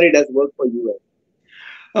routine MRI does work for you?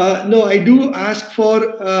 No, I do ask for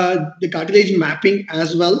the cartilage mapping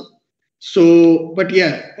as well. So, but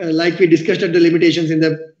yeah, like we discussed at the limitations in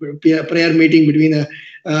the prior meeting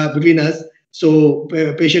between us. So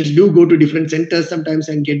patients do go to different centers sometimes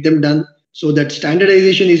and get them done. So that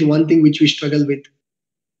standardization is one thing which we struggle with.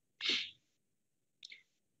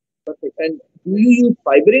 Perfect. And do you use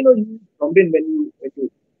fibrin or use thrombin when you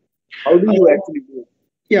how do you actually do it?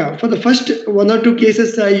 Yeah, for the first 1 or 2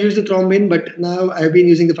 cases, I used the thrombin, but now I've been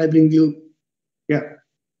using the fibrin glue. Yeah.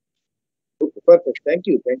 Okay, perfect. Thank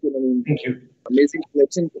you. Thank you, Naveen. Thank you. Amazing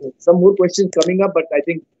question. Some more questions coming up, but I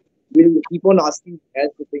think we'll keep on asking as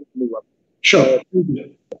the things move up. Sure.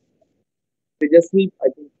 Tejasvi, I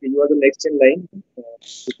think you are the next in line.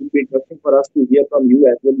 It will be interesting for us to hear from you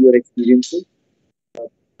as well, your experiences.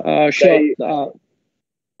 Sure.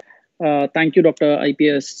 Thank you, Dr.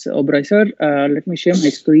 IPS Oberoi, sir. Let me share my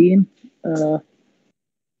screen.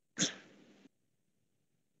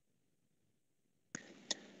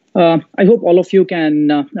 I hope all of you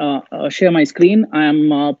can share my screen. I'm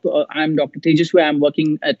Dr. Tejasvi. I'm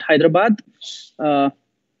working at Hyderabad.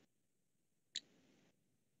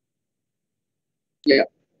 Yeah,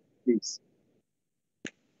 please.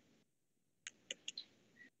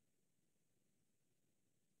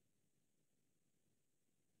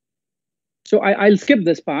 So I'll skip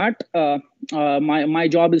this part. My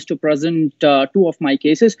job is to present 2 of my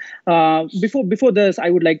cases. Before this, I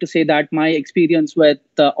would like to say that my experience with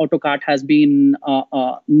AutoCart has been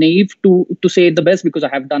naive to say the best, because I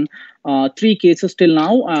have done 3 cases till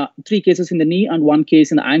now, 3 cases in the knee and 1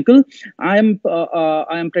 case in the ankle. I am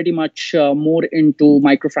pretty much more into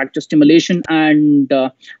microfracture stimulation and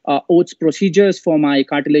Oates procedures for my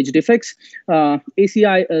cartilage defects.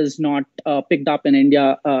 ACI is not picked up in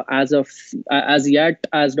India as yet,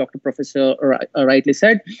 as Dr. Professor rightly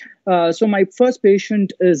said. So my first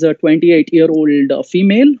patient is a 28-year-old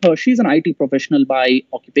female. She's an IT professional by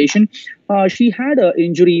occupation. She had an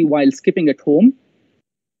injury while skipping at home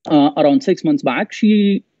around 6 months back.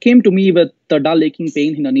 She came to me with the dull aching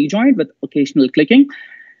pain in her knee joint with occasional clicking.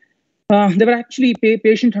 They were actually,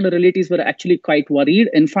 patient and her relatives were actually quite worried.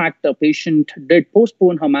 In fact, the patient did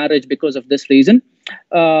postpone her marriage because of this reason.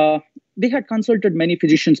 They had consulted many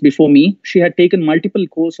physicians before me. She had taken multiple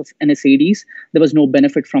courses of NSAIDs. There was no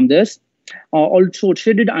benefit from this. Also,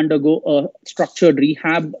 she did undergo a structured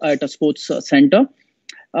rehab at a sports center.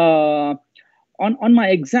 On my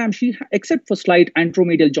exam, except for slight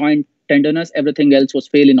anteromedial joint tenderness, everything else was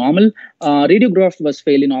fairly normal. Radiograph was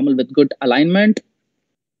fairly normal with good alignment.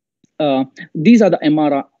 These are the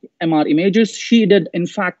MR images. She did, in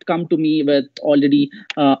fact, come to me with already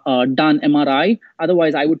done MRI.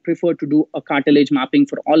 Otherwise, I would prefer to do a cartilage mapping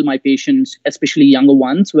for all my patients, especially younger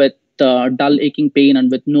ones with dull aching pain and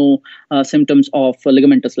with no symptoms of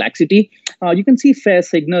ligamentous laxity. You can see fair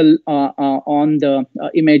signal on the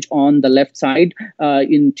image on the left side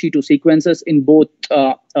in T2 sequences in both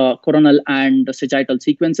coronal and sagittal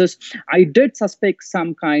sequences. I did suspect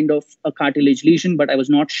some kind of a cartilage lesion, but I was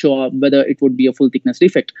not sure whether it would be a full thickness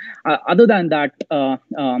defect. Other than that,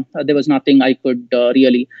 there was nothing I could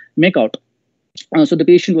really make out. So the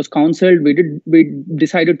patient was counseled. We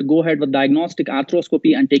decided to go ahead with diagnostic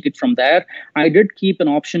arthroscopy and take it from there. I did keep an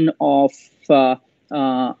option of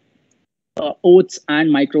Oates and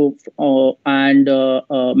micro and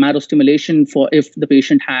marrow stimulation for if the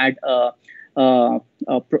patient had a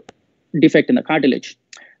defect in the cartilage.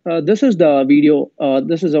 This is the video.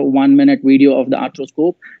 This is a 1-minute video of the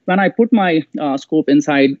arthroscope. When I put my scope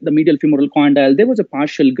inside the medial femoral condyle, there was a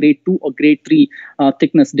partial grade 2 or grade 3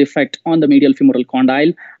 thickness defect on the medial femoral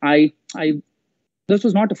condyle. this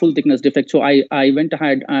was not a full thickness defect, so I went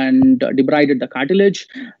ahead and debrided the cartilage.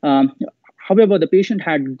 However, the patient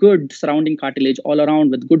had good surrounding cartilage all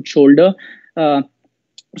around with good shoulder.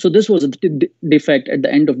 So this was a defect at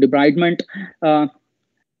the end of debridement.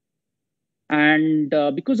 And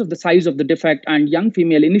because of the size of the defect and young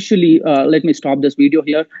female, initially, let me stop this video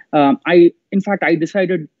here. I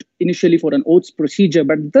decided initially for an Oates procedure,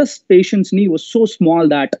 but this patient's knee was so small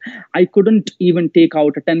that I couldn't even take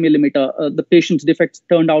out a 10 millimeter. The patient's defects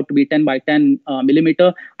turned out to be 10 by 10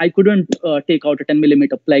 millimeter. I couldn't take out a 10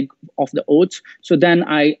 millimeter plug of the Oates. So then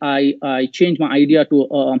I changed my idea to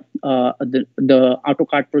the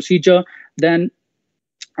AutoCart procedure. Then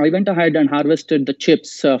I went ahead and harvested the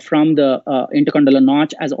chips from the intercondylar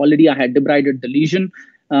notch, as already I had debrided the lesion.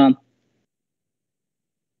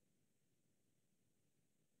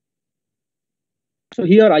 So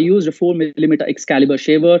here I used a 4 millimeter Excalibur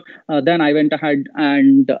shaver. Then I went ahead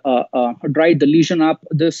and dried the lesion up.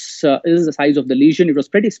 This is the size of the lesion. It was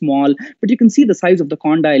pretty small, but you can see the size of the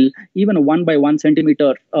condyle. Even a 1 by 1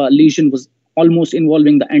 centimeter lesion was almost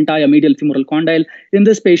involving the entire medial femoral condyle. In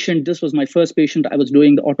this patient, this was my first patient. I was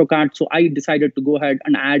doing the AutoCart, so I decided to go ahead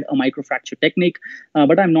and add a microfracture technique.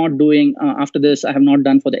 But I'm not doing, after this, I have not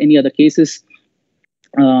done for any other cases.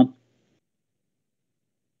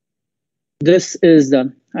 This is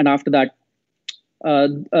the, and after that,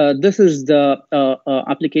 this is the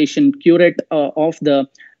application curette of the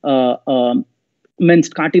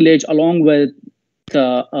minced cartilage along with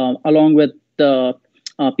the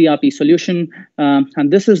PRP solution,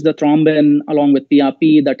 and this is the thrombin along with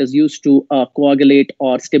PRP that is used to coagulate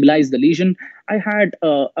or stabilize the lesion. I had,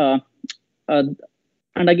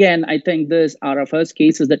 and again, I think these are our first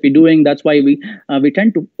cases that we're doing. That's why we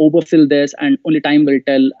tend to overfill this, and only time will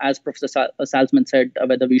tell, as Professor Salzmann said,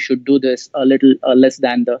 whether we should do this a little less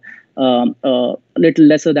than the little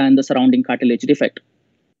lesser than the surrounding cartilage defect.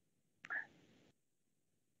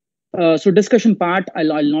 So discussion part,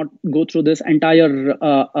 I'll not go through this entire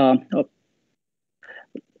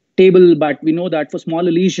table, but we know that for smaller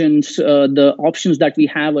lesions, the options that we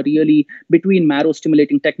have are really between marrow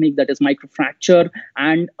stimulating technique, that is microfracture,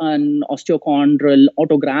 and an osteochondral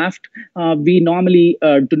autograft. We normally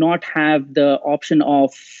do not have the option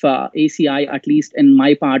of ACI, at least in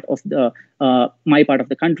my part of the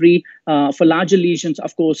country. For larger lesions,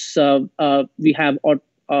 of course, we have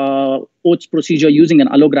Oates procedure using an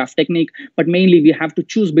allograft technique, but mainly we have to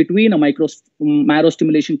choose between a marrow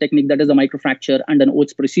stimulation technique, that is a microfracture, and an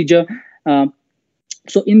Oates procedure.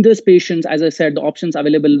 So in this patient, as I said, the options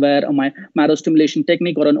available were a marrow stimulation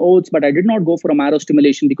technique or an Oates, but I did not go for a marrow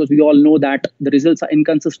stimulation because we all know that the results are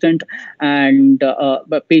inconsistent, and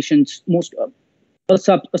patients, a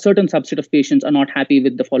certain subset of patients are not happy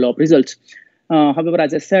with the follow-up results. However,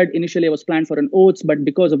 as I said, initially I was planned for an Oates, but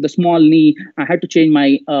because of the small knee, I had to change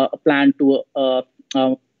my plan to a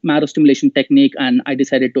marrow stimulation technique, and I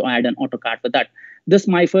decided to add an AutoCart with that.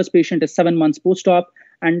 My first patient is 7 months post-op,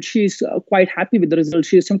 and she's quite happy with the results.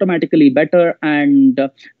 She is symptomatically better, and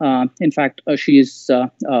in fact, she is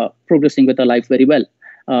progressing with her life very well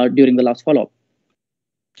during the last follow-up.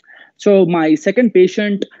 So my second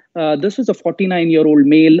patient, this is a 49-year-old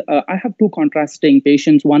male. I have two contrasting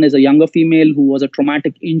patients. One is a younger female who was a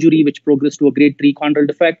traumatic injury which progressed to a grade 3 chondral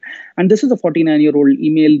defect. And this is a 49-year-old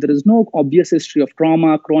female. There is no obvious history of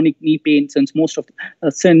trauma, chronic knee pain since more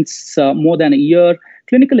than a year.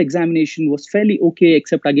 Clinical examination was fairly okay,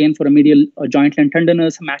 except again for a medial joint line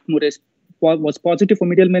tenderness. McMurray was positive for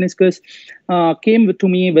medial meniscus. Came to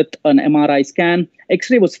me with an MRI scan.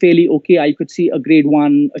 X-ray was fairly okay. I could see a grade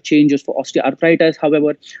 1 changes for osteoarthritis.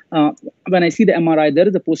 However, when I see the MRI, there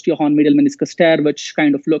is a posterior horn medial meniscus tear, which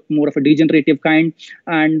kind of looked more of a degenerative kind.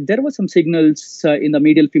 And there were some signals in the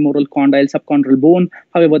medial femoral condyle subchondral bone.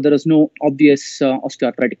 However, there is no obvious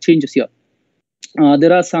osteoarthritic changes here.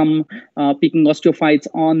 There are some peaking osteophytes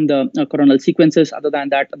on the coronal sequences. Other than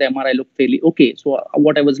that, the MRI looked fairly okay. So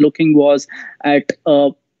what I was looking was at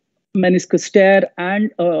meniscus tear and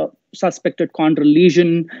suspected chondral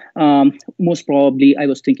lesion. Most probably, I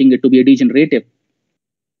was thinking it to be a degenerative.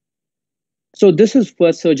 So this is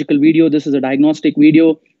first surgical video. This is a diagnostic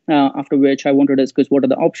video. After which I want to discuss what are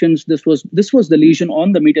the options. This was the lesion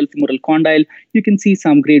on the medial femoral condyle. You can see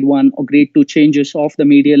some grade 1 or grade 2 changes of the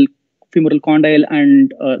medial femoral condyle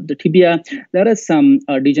and the tibia. There are some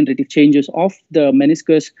degenerative changes of the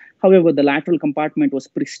meniscus. However, the lateral compartment was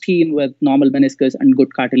pristine with normal meniscus and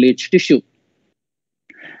good cartilage tissue.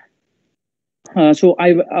 So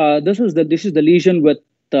this is the lesion with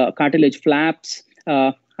the cartilage flaps.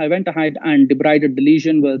 I went ahead and debrided the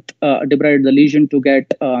lesion to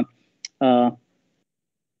get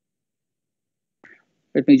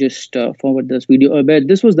Let me just forward this video a bit.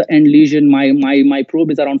 This was the end lesion. My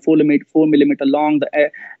probe is around 4 millimeter long,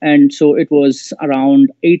 and so it was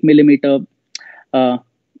around 8 millimeter.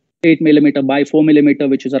 8 millimeter by 4 millimeter,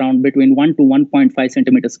 which is around between 1 to 1.5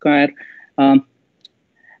 centimeter square.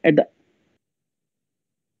 At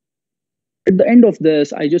the end of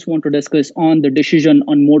this, I just want to discuss on the decision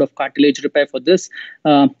on mode of cartilage repair for this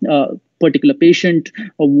particular patient.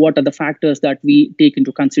 What are the factors that we take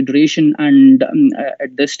into consideration? And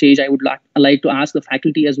at this stage, I would like to ask the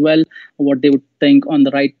faculty as well what they would think on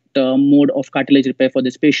the right mode of cartilage repair for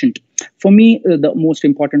this patient. For me, the most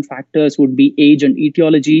important factors would be age and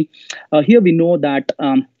etiology. Here we know that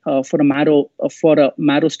for a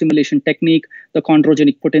marrow stimulation technique, the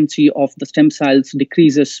chondrogenic potency of the stem cells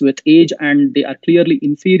decreases with age, and they are clearly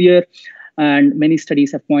inferior. And many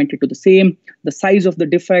studies have pointed to the same. The size of the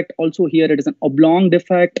defect, also here it is an oblong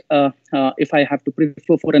defect. If I have to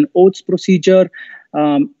prefer for an Oates procedure,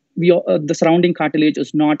 the surrounding cartilage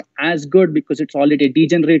is not as good because it's already a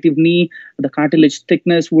degenerative knee. The cartilage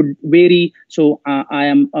thickness would vary. So I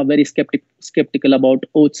am very skeptical about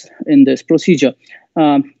Oates in this procedure.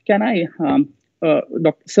 Sir,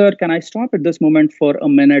 can I stop at this moment for a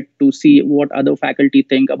minute to see what other faculty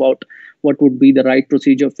think about what would be the right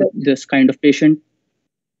procedure for this kind of patient?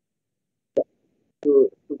 So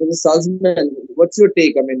Mr. Salzmann, what's your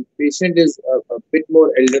take? I mean, patient is a bit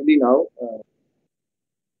more elderly now.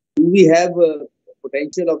 Do we have a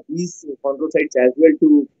potential of these chondrocytes as well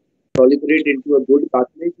to proliferate into a good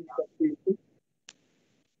cartilage in such patients?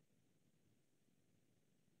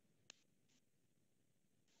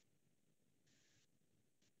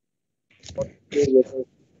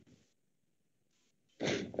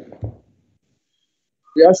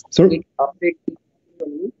 Just sorry. Update.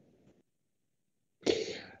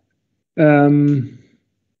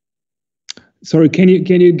 Sorry, can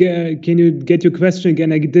you get your question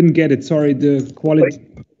again? I didn't get it. Sorry, the quality.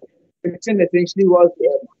 The question essentially was,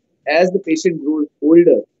 as the patient grows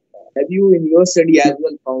older, have you in your study as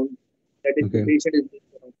well found that if the patient is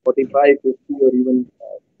 45, 50, or even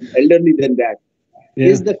elderly than that,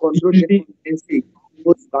 is the chondrogenic potency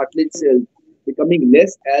of cartilage cells becoming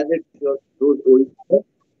less as it grows older?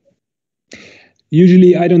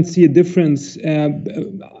 Usually, I don't see a difference.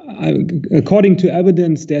 According to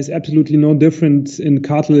evidence, there's absolutely no difference in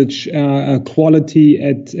cartilage quality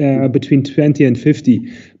at between 20 and 50.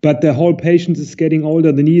 But the whole patient is getting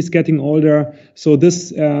older, the knee is getting older. So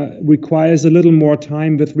this requires a little more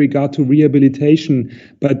time with regard to rehabilitation.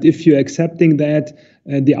 But if you're accepting that,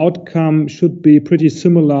 the outcome should be pretty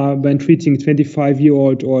similar when treating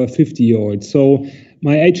 25-year-old or a 50-year-old. So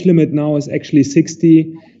my age limit now is actually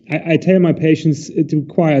 60. I tell my patients it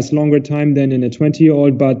requires longer time than in a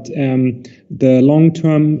 20-year-old, but the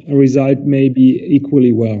long-term result may be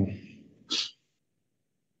equally well.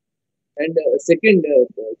 And second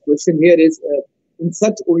question here is, in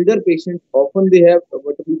such older patients, often they have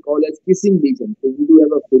what we call as kissing lesion. So we do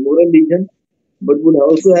have a femoral lesion, but would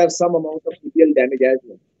also have some amount of tibial damage as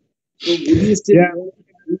well. So would you still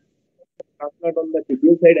transplant on the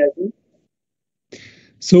tibial side as well?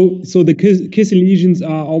 So the kissing lesions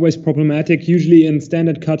are always problematic. Usually in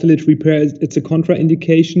standard cartilage repair, it's a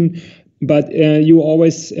contraindication, but you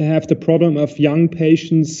always have the problem of young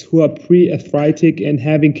patients who are pre-arthritic and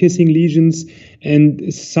having kissing lesions,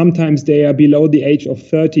 and sometimes they are below the age of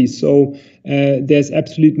 30. So there's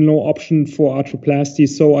absolutely no option for arthroplasty.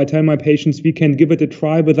 So I tell my patients we can give it a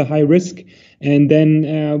try with a high risk. And then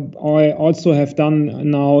I also have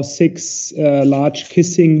done now 6 large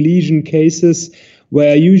kissing lesion cases,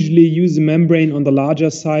 where I usually use a membrane on the larger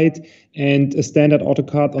side and a standard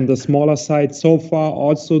AutoCart on the smaller side. So far,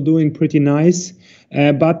 also doing pretty nice,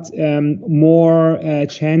 but more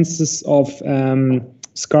chances of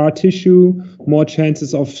scar tissue, more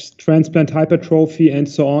chances of transplant hypertrophy, and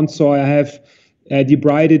so on. So I have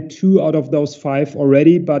debrided 2 out of those 5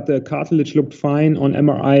 already, but the cartilage looked fine on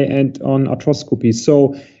MRI and on arthroscopy.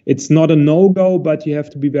 So it's not a no-go, but you have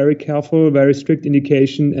to be very careful, very strict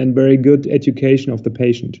indication, and very good education of the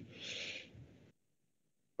patient.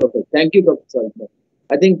 Perfect. Thank you, Dr. Salzmann.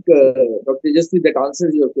 I think, Dr. Tejasvi, that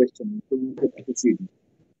answers your question. So we can proceed.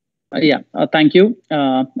 Thank you.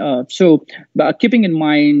 So, keeping in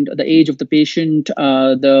mind the age of the patient,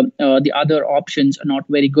 the other options are not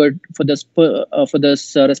very good for this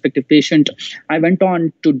respective patient. I went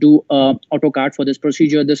on to do AutoCart for this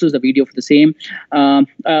procedure. This is the video for the same.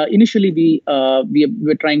 Initially, we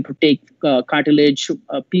were trying to take cartilage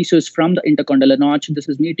pieces from the intercondylar notch. This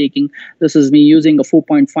is me using a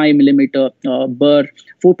 4.5 millimeter burr,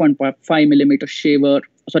 4.5 millimeter shaver.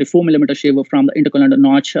 4 millimeter shaver from the intercondylar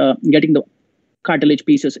notch, getting the cartilage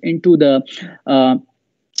pieces into the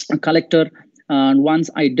collector. And once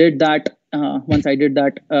I did that, I'm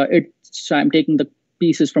taking the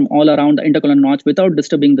pieces from all around the intercolumnar notch without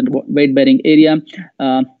disturbing the weight-bearing area.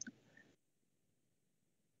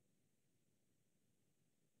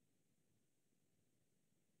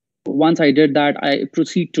 Once I did that, I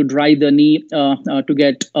proceed to dry the knee to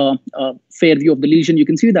get a fair view of the lesion. You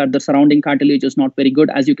can see that the surrounding cartilage is not very good,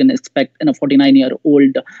 as you can expect in a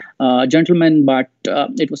 49-year-old gentleman, but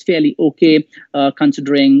it was fairly okay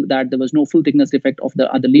considering that there was no full thickness defect of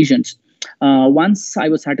the other lesions. Once I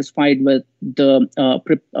was satisfied with the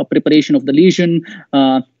preparation of the lesion,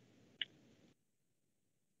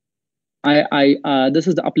 this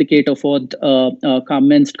is the applicator for the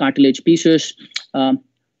minced cartilage pieces.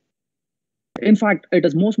 In fact, it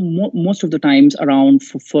is most of the times around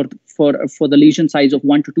for the lesion size of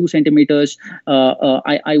 1 to 2 centimeters.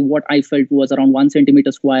 What I felt was around 1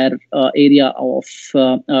 centimeter square area of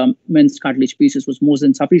minced cartilage pieces was more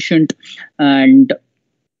than sufficient. And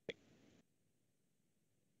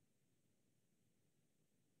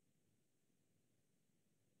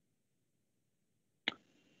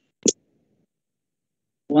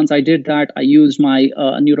once I did that, I used my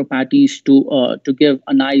neuropathies to give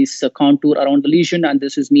a nice contour around the lesion, and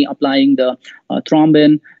this is me applying the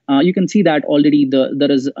thrombin. You can see that already there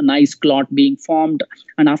is a nice clot being formed,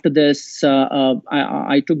 and after this,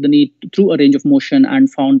 I took the knee through a range of motion and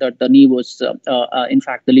found that the knee was, in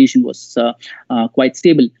fact, the lesion was quite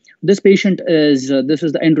stable. This patient is, this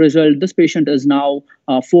is the end result. This patient is now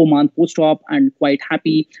 4 months post-op and quite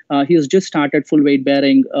happy. He has just started full weight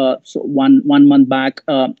bearing so one month back.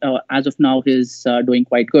 As of now, he's doing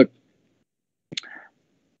quite good.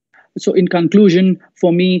 So in conclusion,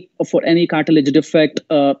 for me, for any cartilage defect,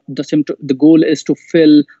 the goal is to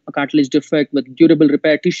fill a cartilage defect with durable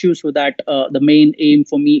repair tissue, so that the main aim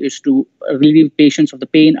for me is to relieve patients of the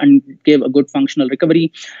pain and give a good functional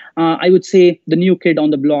recovery. I would say the new kid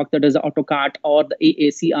on the block, that is the AutoCart or the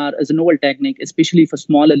AACR, is a novel technique, especially for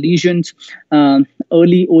smaller lesions,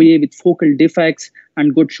 early OA with focal defects,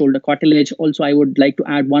 and good shoulder cartilage. Also, I would like to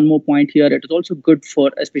add one more point here. It is also good for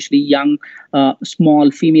especially young,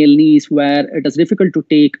 small female knees, where it is difficult to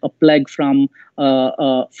take a plug from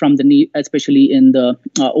the knee, especially in the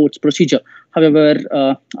Oates procedure. However,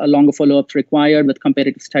 a longer follow-up required with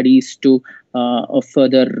comparative studies to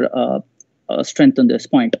further strengthen this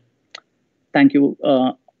point. Thank you,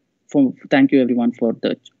 thank you everyone for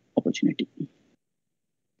the opportunity.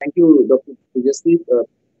 Thank you, Dr. Tejasvi.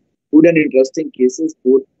 Good and interesting cases,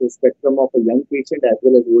 both the spectrum of a young patient as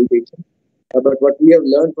well as old patient. But what we have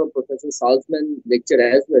learned from Professor Salzmann lecture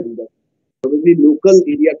as well, that probably local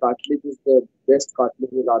area cartilage is the best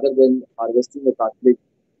cartilage rather than harvesting the cartilage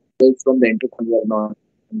from the intercondylar knot.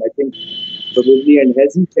 And I think probably, and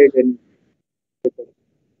as he said, and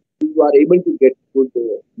you are able to get good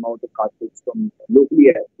amount of cartilage from locally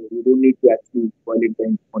as well. You don't need to actually boil it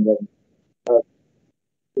down on the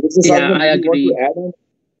Yeah, I agree. Want to add on?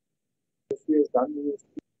 Is done.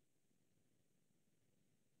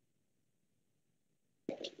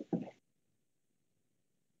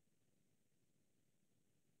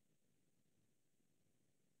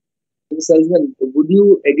 Salzmann, would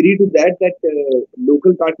you agree to that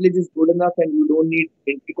local cartilage is good enough and you don't need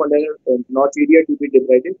intercondylar notch area to be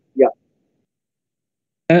debrided? Yeah.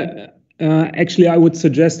 Actually, I would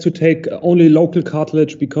suggest to take only local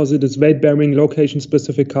cartilage, because it is weight-bearing,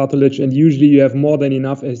 location-specific cartilage, and usually you have more than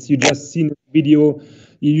enough. As you just seen in the video,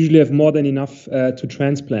 you usually have more than enough to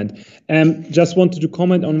transplant. Just wanted to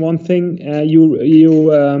comment on one thing. You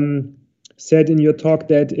said in your talk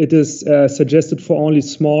that it is suggested for only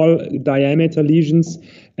small diameter lesions.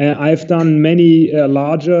 I've done many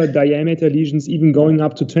larger diameter lesions, even going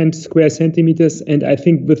up to 10 square centimeters, and I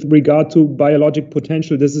think with regard to biologic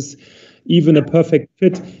potential, this is even a perfect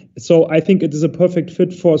fit. So I think it is a perfect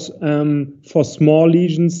fit for small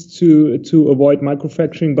lesions to avoid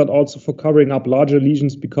microfracturing, but also for covering up larger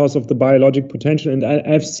lesions because of the biologic potential. And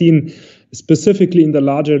I've seen specifically in the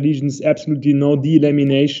larger lesions absolutely no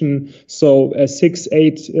delamination. So 6,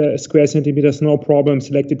 8 square centimeters, no problem.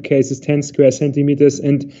 Selected cases 10 square centimeters,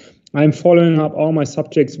 and I'm following up all my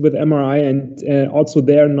subjects with MRI, and also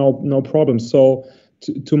there no problem. So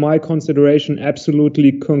to my consideration,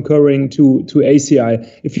 absolutely concurring to ACI.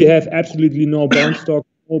 If you have absolutely no bone stock,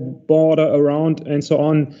 no border around, and so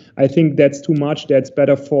on, I think that's too much. That's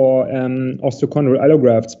better for osteochondral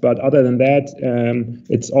allografts. But other than that,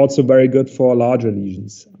 it's also very good for larger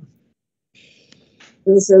lesions.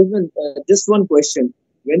 Salzmann, just one question.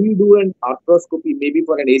 When you do an arthroscopy, maybe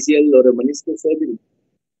for an ACL or a meniscal surgery,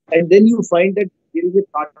 and then you find that there is a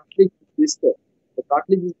cartilage blister, the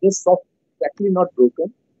cartilage is just soft, it's actually not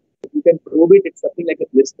broken. The you can probe it, it's something like a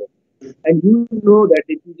blister. And you know that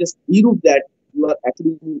if you just de-root that, you are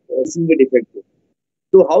actually seeing a defect.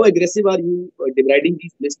 So how aggressive are you debriding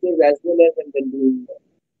these blisters as well as and then doing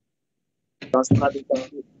transplanting?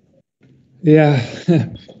 Yeah,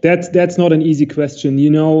 that's not an easy question.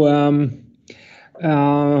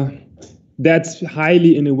 That's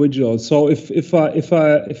highly individual. So if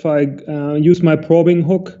I use my probing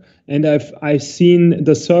hook and I've seen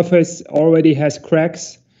the surface already has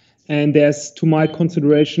cracks, and there's, to my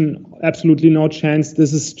consideration, absolutely no chance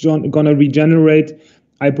this is gonna regenerate,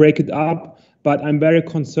 I break it up. But I'm very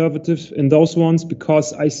conservative in those ones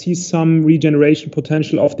because I see some regeneration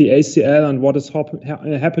potential of the ACL and what is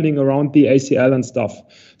happening around the ACL and stuff.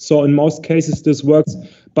 So in most cases this works.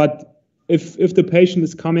 But if the patient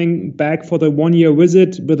is coming back for the 1-year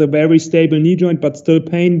visit with a very stable knee joint but still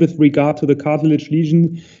pain with regard to the cartilage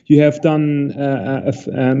lesion, you have done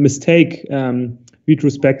a mistake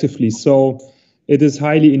retrospectively. So it is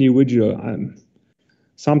highly individual.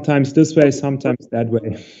 Sometimes this way, sometimes that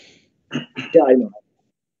way. Yeah, I know.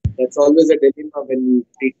 That's always a dilemma when you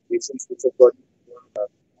treat patients which have got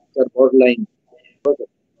borderline.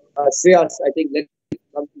 Shreyash, I think let's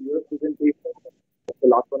come to your presentation. That's the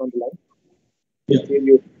last one on the line.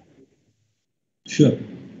 Yeah. Sure.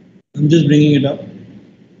 I'm just bringing it up.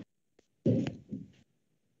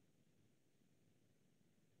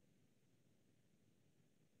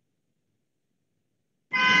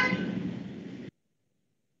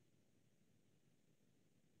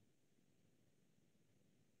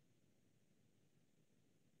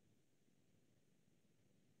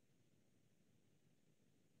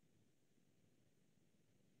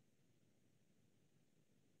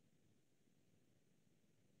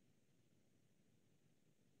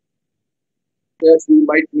 Yes, we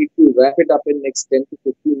might need to wrap it up in next 10 to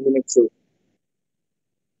 15 minutes. So.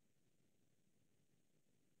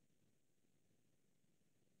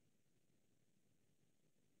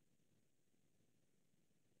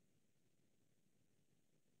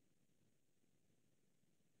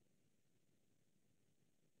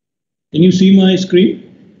 Can you see my screen?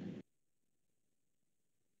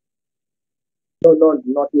 No,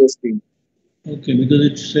 not your screen. Okay, because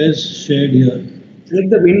it says shared here. Click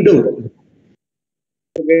the window.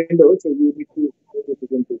 The window, so you need to go to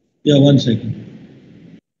presentation. Yeah, 1 second.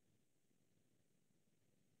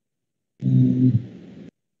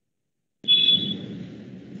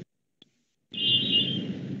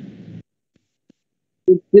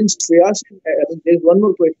 Since Shreyash, I mean, there's one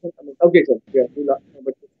more question. I mean, okay, sir. Yeah,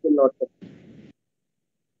 but it's still not.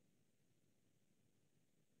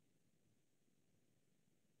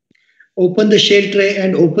 Open the share tray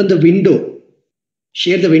and open the window.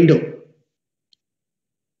 Share the window.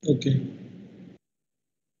 Okay.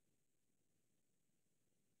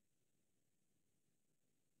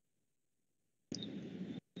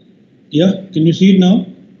 Yeah, can you see it now?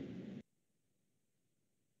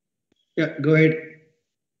 Yeah, go ahead.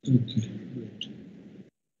 Okay, great.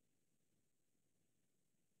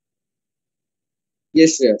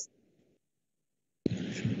 Yes, yes.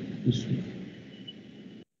 This way.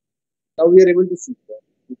 Now we are able to see that.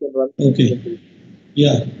 You can run. Okay.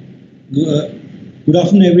 Yeah. Good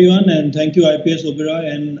afternoon, everyone, and thank you, IPS Oberoi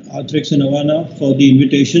and Arthrex and Avana for the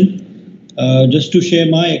invitation. Just to share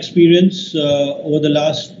my experience over the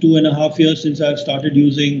last 2.5 years since I've started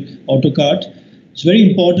using AutoCart. It's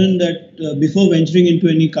very important that before venturing into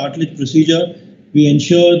any cartilage procedure, we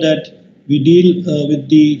ensure that we deal with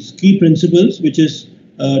the key principles, which is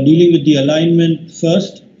dealing with the alignment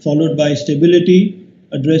first, followed by stability,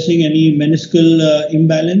 addressing any meniscal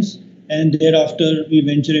imbalance, and thereafter we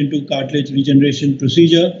venture into cartilage regeneration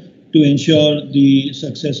procedure to ensure the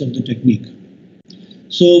success of the technique.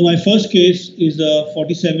 So my first case is a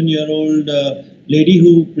 47-year-old lady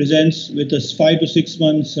who presents with a 5 to 6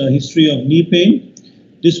 months history of knee pain.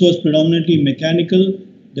 This was predominantly mechanical.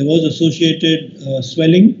 There was associated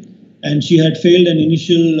swelling, and she had failed an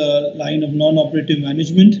initial line of non-operative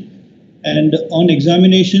management. And on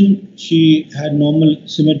examination, she had normal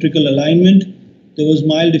symmetrical alignment. There was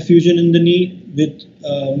mild effusion in the knee with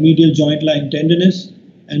medial joint line tenderness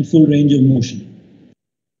and full range of motion.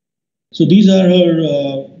 So these are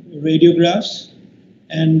her radiographs,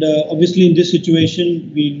 and obviously in this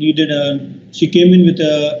situation we needed she came in with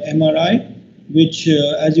a MRI, which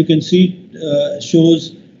as you can see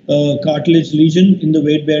shows a cartilage lesion in the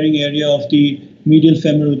weight-bearing area of the medial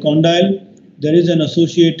femoral condyle. There is an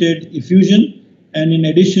associated effusion, and in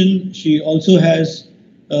addition she also has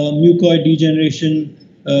mucoid degeneration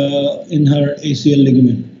in her ACL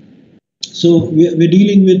ligament. So we're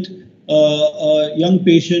dealing with a young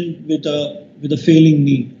patient with a failing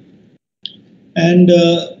knee. And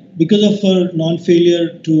because of her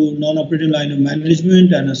non-failure to non-operative line of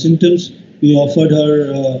management and her symptoms, we offered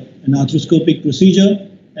her an arthroscopic procedure.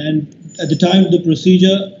 And at the time of the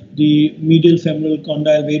procedure, the medial femoral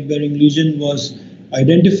condyle weight-bearing lesion was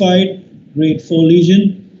identified, grade 4 lesion,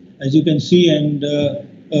 as you can see, and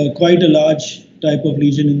quite a large type of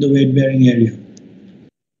lesion in the weight-bearing area.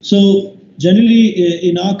 So generally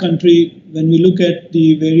in our country, when we look at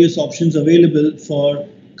the various options available for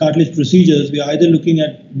cartilage procedures, we are either looking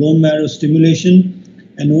at bone marrow stimulation,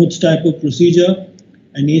 an Oates type of procedure,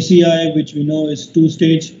 an ACI, which we know is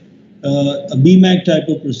 2-stage, a BMAC type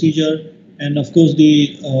of procedure, and of course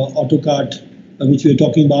the AutoCart, which we are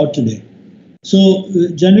talking about today. So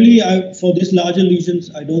generally, for these larger lesions,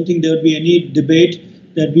 I don't think there would be any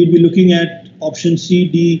debate that we'd be looking at option C,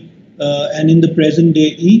 D, and in the present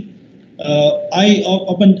day E.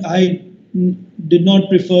 I did not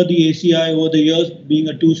prefer the ACI over the years, being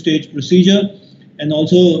a 2-stage procedure, and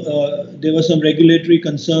also there were some regulatory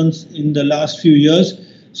concerns in the last few years.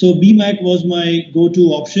 So BMAC was my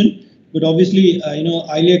go-to option, but obviously,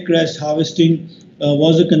 iliac crest harvesting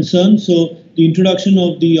was a concern. So the introduction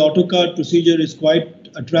of the AutoCart procedure is quite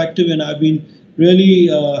attractive, and I've been really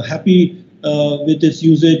happy with its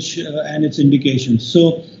usage and its indications.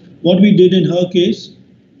 So what we did in her case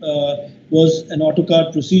was an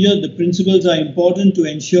AutoCart procedure. The principles are important to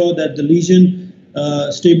ensure that the lesion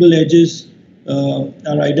stable edges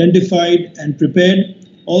are identified and prepared.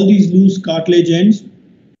 All these loose cartilage ends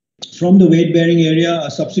from the weight-bearing area are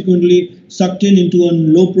subsequently sucked into a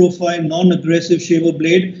low-profile, non-aggressive shaver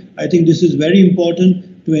blade. I think this is very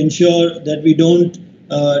important to ensure that we don't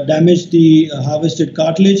damage the harvested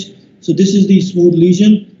cartilage. So this is the smooth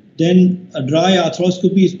lesion. Then a dry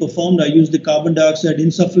arthroscopy is performed. I use the carbon dioxide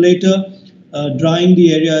insufflator. Drying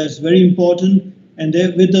the area is very important. And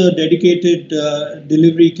there, with a dedicated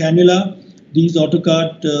delivery cannula, these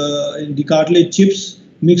AutoCart, the cartilage chips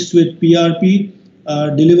mixed with PRP,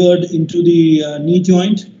 are delivered into the knee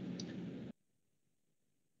joint.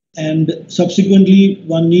 And subsequently,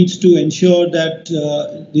 one needs to ensure that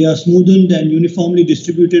they are smoothened and uniformly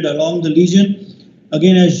distributed along the lesion.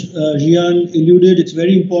 Again, as Gian alluded, it's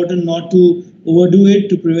very important not to overdo it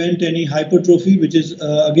to prevent any hypertrophy, which is,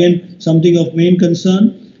 again, something of main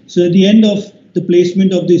concern. So at the end of the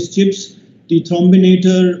placement of these chips, the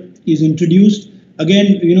thrombinator is introduced.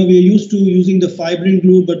 Again, we are used to using the fibrin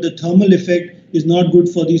glue, but the thermal effect is not good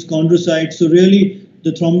for these chondrocytes. So really,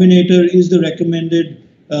 the thrombinator is the recommended,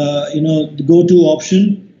 the go-to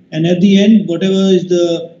option. And at the end, whatever is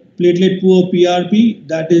the platelet poor PRP,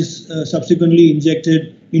 that is subsequently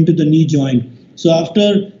injected into the knee joint. So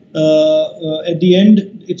after, at the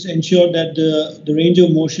end, it's ensured that the range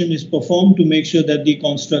of motion is performed to make sure that the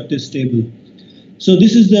construct is stable. So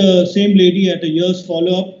this is the same lady at a year's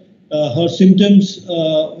follow-up. Her symptoms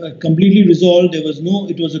completely resolved. It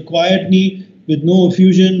was a quiet knee with no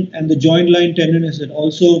effusion, and the joint line tenderness had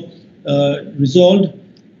also resolved.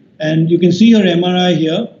 And you can see her MRI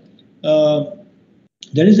here.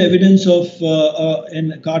 There is evidence of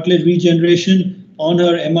cartilage regeneration on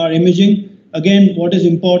her MR imaging. Again, what is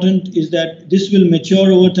important is that this will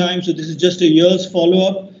mature over time. So this is just a year's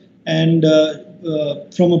follow-up. And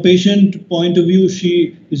from a patient point of view,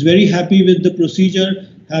 she is very happy with the procedure,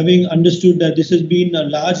 having understood that this has been a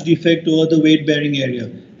large defect over the weight-bearing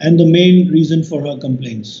area and the main reason for her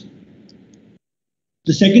complaints.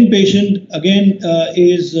 The second patient, again,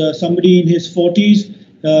 is somebody in his 40s.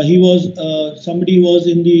 He was somebody who was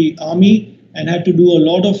in the army and had to do a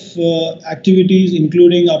lot of activities,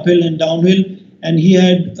 including uphill and downhill. And he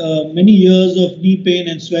had many years of knee pain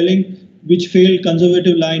and swelling, which failed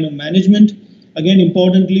conservative line of management. Again,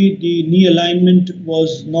 importantly, the knee alignment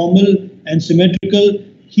was normal and symmetrical.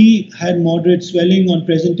 He had moderate swelling on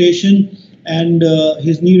presentation, and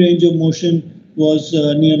his knee range of motion was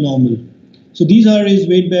near normal. So these are his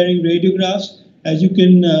weight-bearing radiographs. As you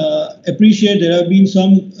can appreciate, there have been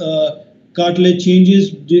some cartilage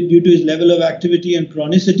changes due to his level of activity and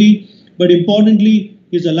chronicity. But importantly,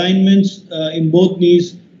 his alignments in both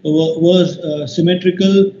knees were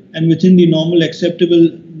symmetrical and within the normal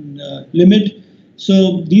acceptable limit.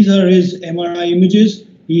 So these are his MRI images.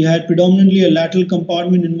 He had predominantly a lateral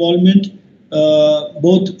compartment involvement.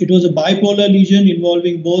 It was a bipolar lesion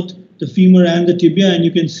involving both the femur and the tibia. And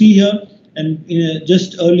you can see here, and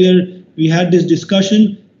just earlier, we had this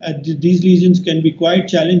discussion. These lesions can be quite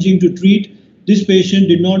challenging to treat. This patient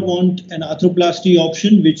did not want an arthroplasty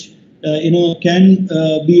option, which can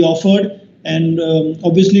be offered. And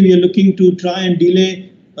obviously, we are looking to try and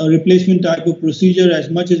delay a replacement type of procedure as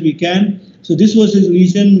much as we can. So this was his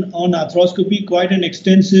lesion on arthroscopy, quite an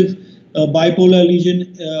extensive bipolar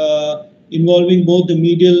lesion involving both the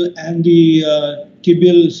medial and the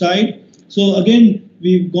tibial side. So again,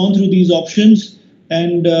 we've gone through these options,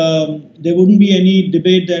 and there wouldn't be any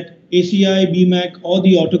debate that ACI, BMAC, or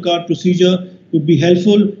the AutoCart procedure would be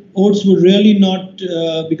helpful. ORTS would really not,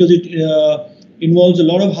 because it involves a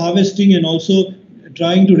lot of harvesting and also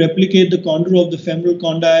trying to replicate the contour of the femoral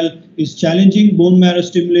condyle is challenging. Bone marrow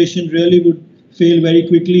stimulation really would fail very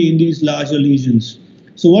quickly in these larger lesions.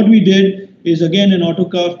 So what we did is again an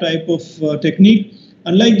autocarve type of technique.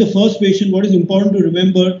 Unlike the first patient, what is important to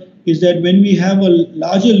remember is that when we have a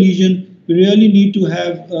larger lesion, we really need to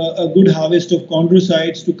have a good harvest of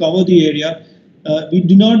chondrocytes to cover the area. We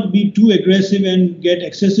do not be too aggressive and get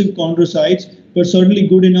excessive chondrocytes, but certainly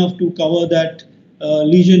good enough to cover that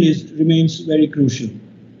lesion remains very crucial.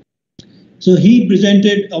 So he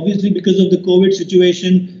presented, obviously because of the COVID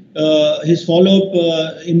situation, his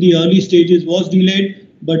follow-up in the early stages was delayed,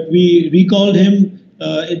 but we recalled him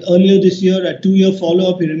earlier this year at 2-year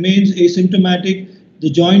follow-up. He remains asymptomatic. The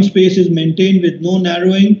joint space is maintained with no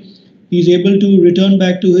narrowing. He's able to return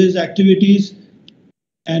back to his activities.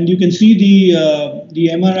 And you can see the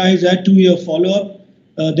MRIs at 2-year follow-up.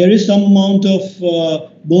 There is some amount of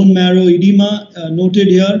bone marrow edema noted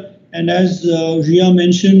here. And as Ria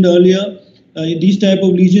mentioned earlier, these type of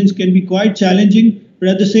lesions can be quite challenging. But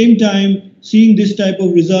at the same time, seeing this type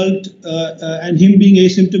of result and him being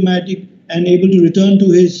asymptomatic and able to return to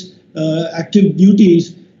his active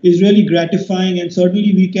duties is really gratifying. And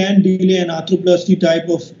certainly we can delay an arthroplasty type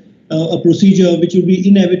of a procedure which would be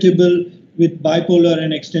inevitable with bipolar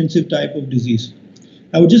and extensive type of disease.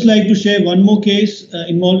 I would just like to share one more case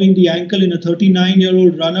involving the ankle in a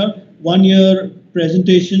 39-year-old runner, 1-year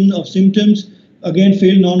presentation of symptoms, again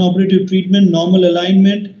failed non-operative treatment, normal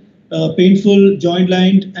alignment, painful joint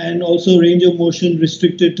line, and also range of motion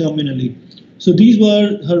restricted terminally. So these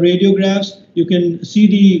were her radiographs. You can see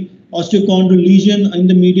the osteochondral lesion in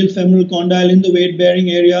the medial femoral condyle in the weight-bearing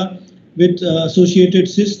area with associated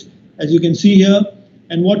cyst, as you can see here.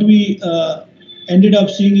 And what we ended up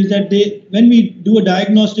seeing is that when we do a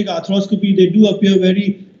diagnostic arthroscopy, they do appear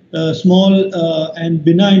very small and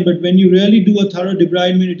benign, but when you really do a thorough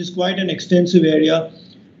debridement, it is quite an extensive area.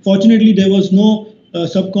 Fortunately, there was no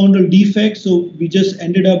subchondral defect, so we just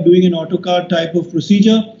ended up doing an AutoCart type of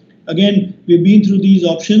procedure. Again, we've been through these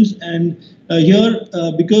options, and here,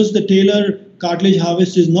 because the talar cartilage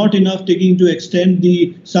harvest is not enough taking to extend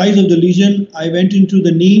the size of the lesion, I went into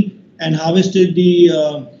the knee and harvested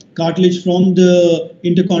the cartilage from the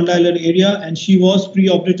intercondylar area, and she was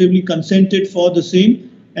preoperatively consented for the same,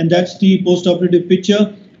 and that's the postoperative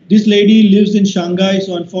picture. This lady lives in Shanghai,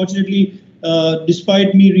 so unfortunately,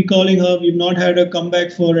 despite me recalling her, we've not had her come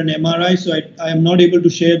back for an MRI, so I am not able to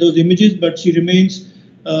share those images, but she remains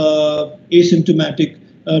asymptomatic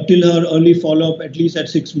till her early follow-up, at least at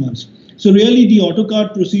 6 months. So really, the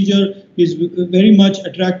AutoCart procedure is very much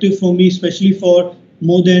attractive for me, especially for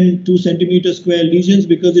more than 2 centimeter square lesions,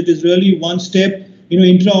 because it is really one step.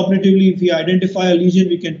 Intraoperatively, if we identify a lesion,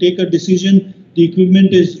 we can take a decision. The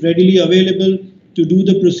equipment is readily available to do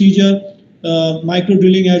the procedure. Micro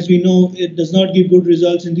drilling, as we know, it does not give good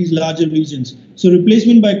results in these larger lesions. So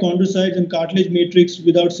replacement by chondrocytes and cartilage matrix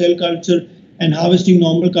without cell culture and harvesting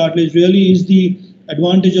normal cartilage really is the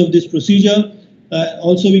advantage of this procedure.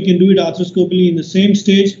 Also, we can do it arthroscopically in the same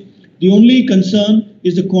stage. The only concern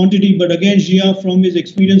is the quantity, but again, Gia, from his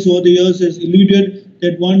experience over the years, has alluded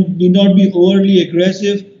that one need not be overly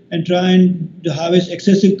aggressive and try and harvest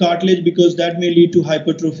excessive cartilage, because that may lead to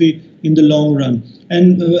hypertrophy in the long run.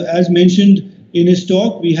 And as mentioned in his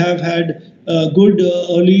talk, we have had good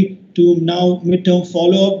early to now midterm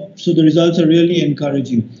follow-up, so the results are really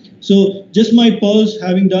encouraging. So just my pulse,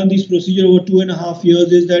 having done this procedure over 2.5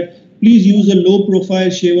 years, is that please use a low-profile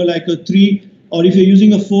shaver like a 3, or if you're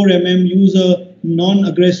using a 4 mm, use a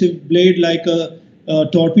non-aggressive blade like a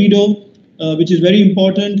torpedo, which is very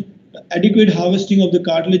important. Adequate harvesting of the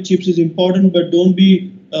cartilage chips is important, but don't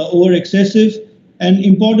be over excessive. And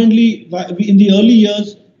importantly, in the early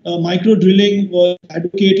years, micro drilling was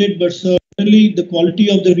advocated, but certainly the quality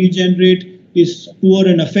of the regenerate is poor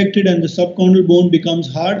and affected, and the subchondral bone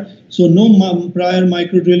becomes hard. So no prior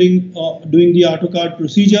micro drilling doing the AutoCart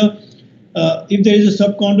procedure. If there is a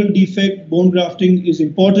subchondral defect, bone grafting is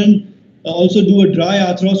important. Also do a dry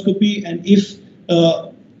arthroscopy, and if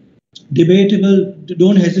debatable,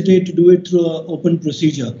 don't hesitate to do it through an open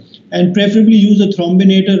procedure. And preferably use a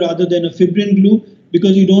thrombinator rather than a fibrin glue,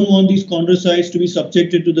 because you don't want these chondrocytes to be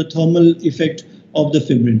subjected to the thermal effect of the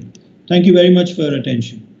fibrin. Thank you very much for your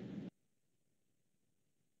attention.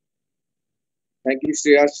 Thank you,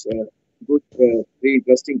 Shreyash. Good, very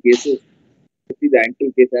interesting cases. The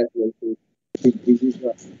ankle case as well.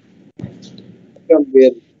 So outcome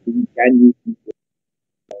where we can use these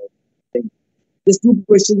things. There's two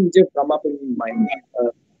questions which have come up in my mind.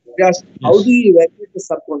 Yes. How do you evaluate the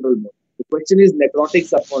subchondral bone? The question is necrotic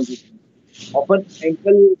subchondral bone. Often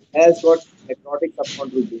ankle has got necrotic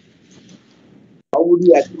subchondral bone. How would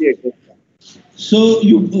you actually address that? So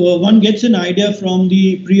one gets an idea from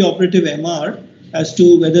the preoperative MR as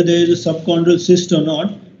to whether there is a subchondral cyst or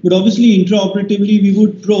not. But obviously, intraoperatively, we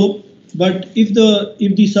would probe. But if the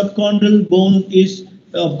subchondral bone is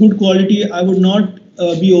of good quality, I would not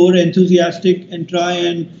be over enthusiastic and try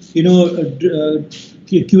and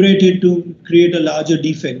curate it to create a larger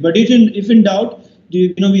defect. But if in doubt,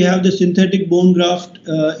 we have the synthetic bone graft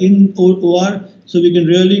in OR, so we can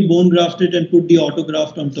really bone graft it and put the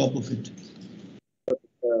autograft on top of it.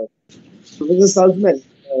 Professor Salzmann,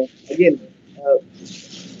 again,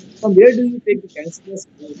 from where do you take the cancellous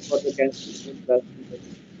bone for the cancellous bone plasty?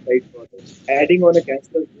 Right, adding on a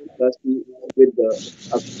cancellous bone plasty with the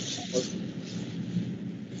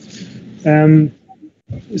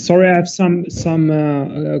sorry, I have some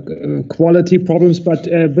quality problems, but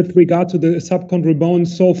with regard to the subchondral bone,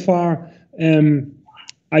 so far,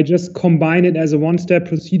 I just combine it as a one-step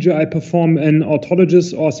procedure. I perform an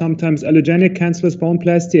autologous or sometimes allogenic cancellous bone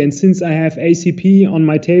plasty, and since I have ACP on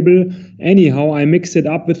my table, anyhow, I mix it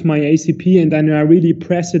up with my ACP, and then I really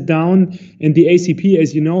press it down. And the ACP,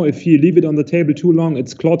 as you know, if you leave it on the table too long,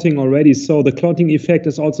 it's clotting already. So the clotting effect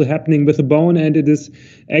is also happening with the bone, and it is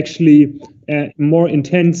actually more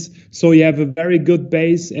intense. So you have a very good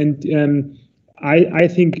base, and I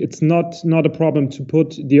think it's not a problem to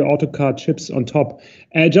put the AutoCart chips on top.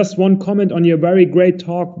 Just one comment on your very great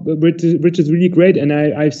talk, which is really great, and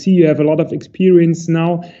I see you have a lot of experience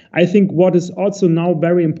now. I think what is also now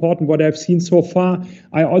very important, what I've seen so far,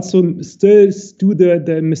 I also still do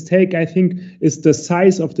the mistake, I think, is the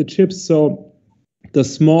size of the chips. So the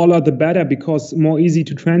smaller, the better, because more easy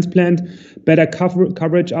to transplant, better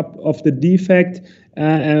coverage up of the defect,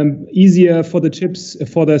 easier for the chips,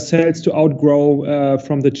 for the cells to outgrow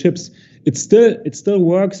from the chips. It still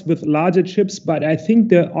works with larger chips, but I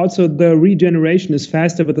think also the regeneration is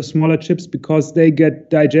faster with the smaller chips because they get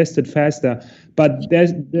digested faster. But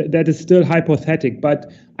that is still hypothetical, but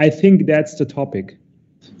I think that's the topic.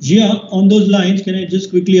 Gia, on those lines, can I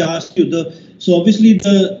just quickly ask you, so obviously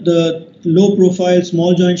the low profile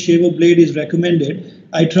small joint shaver blade is recommended.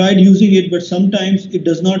 I tried using it, but sometimes it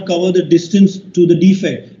does not cover the distance to the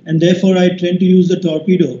defect, and therefore I tend to use the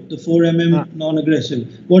torpedo, the 4 mm non-aggressive.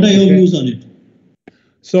 What are your views on it?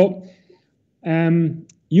 So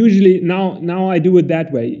usually now I do it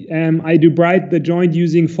that way. I debride the joint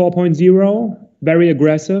using 4.0, very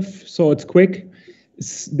aggressive, so it's quick.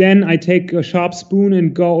 Then I take a sharp spoon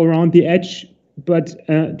and go around the edge, but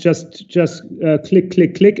just click,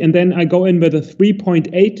 click, click, and then I go in with a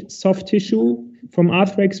 3.8 soft tissue from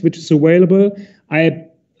Arthrex, which is available. I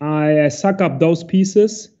suck up those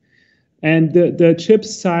pieces, and the chip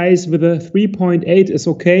size with a 3.8 is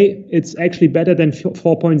okay. It's actually better than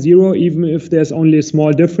 4.0, even if there's only a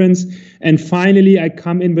small difference. And finally, I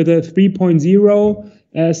come in with a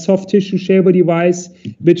 3.0 soft tissue shaver device,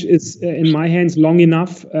 which is in my hands long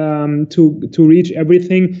enough to reach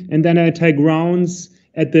everything. And then I take rounds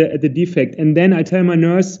at the defect. And then I tell my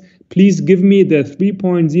nurse, please give me the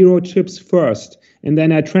 3.0 chips first. And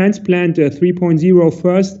then I transplant the 3.0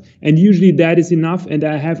 first. And usually that is enough. And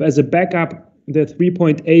I have as a backup the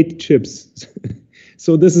 3.8 chips.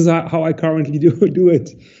 So this is how I currently do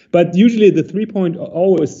it. But usually the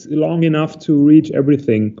 3.0 is long enough to reach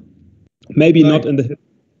everything. Maybe not in the hip.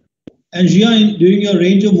 And Gia, during your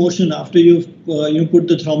range of motion after you put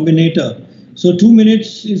the thrombinator, so 2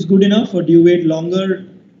 minutes is good enough, or do you wait longer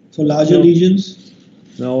for larger lesions?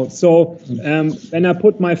 No. So when I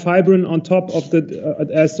put my fibrin on top of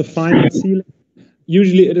as the final sealant,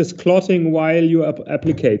 usually it is clotting while you are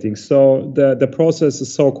applicating. So the process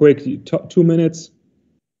is so quick, 2 minutes.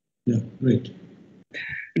 Yeah, great.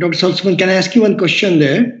 Dr. Salzmann, can I ask you one question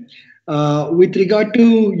there? With regard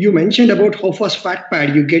to, you mentioned about Hoffa's fat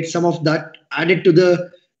pad, you get some of that added to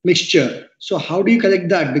the mixture. So how do you collect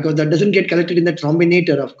that? Because that doesn't get collected in the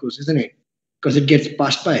thrombinator, of course, isn't it? Because it gets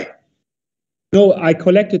passed by. No, I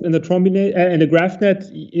collect it in the in the graft net.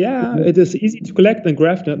 Yeah, it is easy to collect in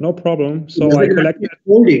graft net, no problem. So I collect it.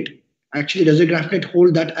 Hold it. Actually, does the graft net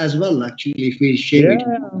hold that as well? Actually, if we shave it.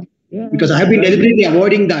 Yeah. Because I have been deliberately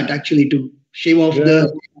avoiding that actually to shave off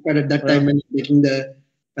the pad at that time when making the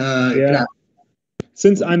graft.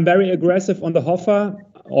 Since I'm very aggressive on the Hoffa,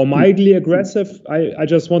 or mildly aggressive, I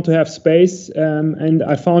just want to have space, and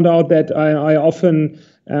I found out that I often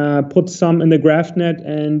put some in the graft net,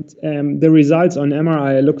 and the results on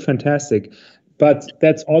MRI look fantastic. But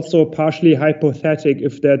that's also partially hypothetical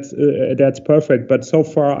if that's perfect. But so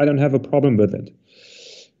far, I don't have a problem with it.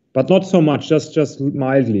 But not so much, just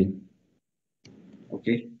mildly.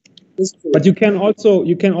 Okay. But you can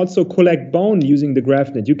also collect bone using the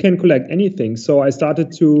graft net. You can collect anything. So I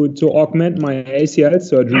started to augment my ACL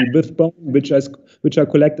surgery with bone, which I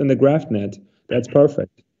collect in the graft net. That's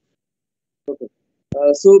perfect. Okay.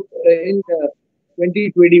 So in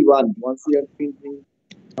 2021, once you have been doing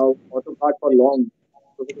AutoCart for long,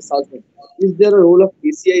 Professor Salzmann, is there a role of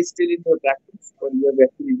ACI still in your practice, or you have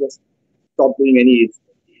actually just stopped doing any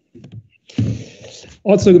ACI?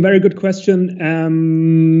 Also, a very good question.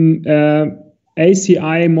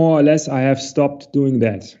 ACI, more or less, I have stopped doing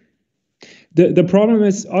that. The problem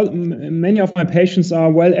is many of my patients are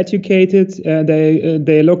well educated.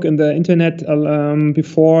 They look in the internet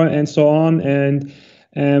before and so on, and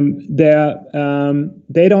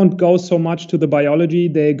they don't go so much to the biology.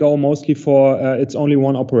 They go mostly for it's only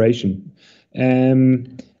one operation.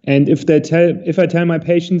 And if I tell my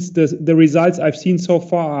patients the results I've seen so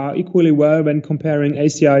far are equally well when comparing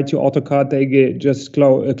ACI to AutoCart, they just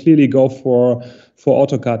clearly go for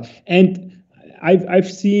AutoCart. And I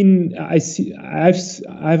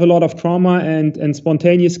have a lot of trauma and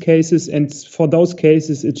spontaneous cases, and for those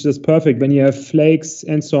cases it's just perfect. When you have flakes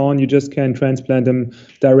and so on, you just can transplant them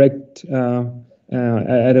direct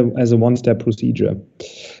as a one-step procedure.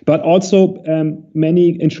 But also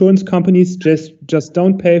many insurance companies just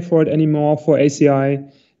don't pay for it anymore for ACI.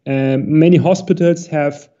 Many hospitals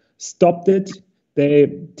have stopped it.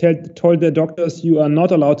 They told their doctors, you are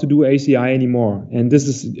not allowed to do ACI anymore. And this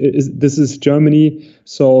is Germany,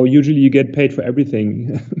 so usually you get paid for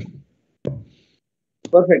everything.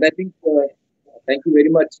 Perfect. I think, thank you very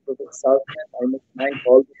much, Professor Salzmann. I must thank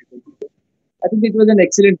all the people. I think it was an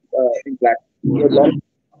excellent impact. Long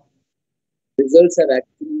results have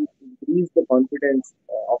actually increased the confidence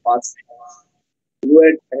of us to go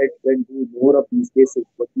ahead and do more of these cases.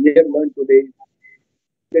 What we have learned today is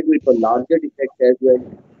to do it for larger defects as well,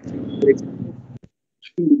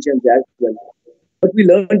 lesions as well. What we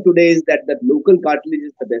learned today is that local cartilage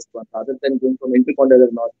is the best one, rather than going from intercondylar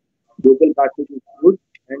or not. Local cartilage is good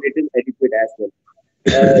and it is adequate as well.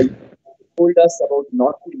 You told us about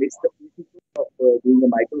not to mix the principle of doing a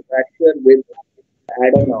microfracture with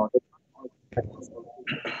add-on auto.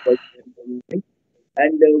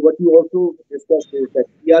 And what you also discussed is that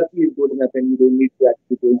PRP is good enough and you don't need to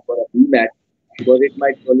actually go for a VMAT because it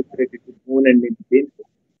might proliferate into bone and maybe painful.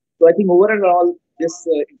 So I think overall, this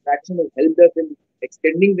interaction has helped us in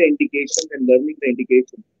extending the indications and learning the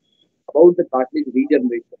indications about the cartilage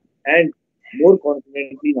regeneration. And more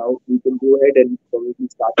confidently now, we can go ahead and probably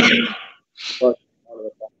start.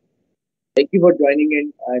 Thank you for joining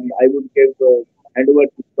in, and I would hand over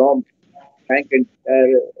to Tom. Thank and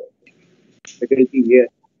faculty here,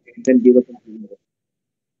 and then give us some.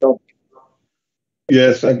 Tom.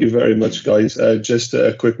 Yeah, thank you very much, guys. Just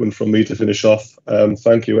a quick one from me to finish off.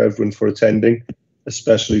 Thank you, everyone, for attending,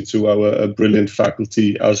 especially to our brilliant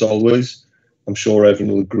faculty, as always. I'm sure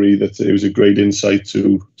everyone will agree that it was a great insight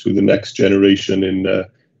to the next generation in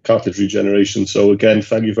cartilage regeneration. So again,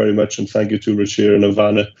 thank you very much, and thank you to Rashir and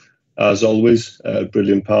Avana, as always,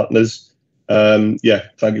 brilliant partners. Yeah,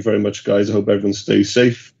 thank you very much, guys. I hope everyone stays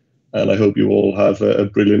safe, and I hope you all have a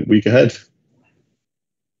brilliant week ahead.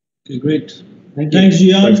 Okay, great. Thanks,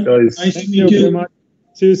 Gian. Thanks, guys. Nice Thank to you meet you. very much.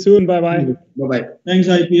 See you soon. Bye-bye. Bye-bye. Thanks,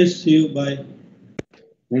 IPS. See you. Bye.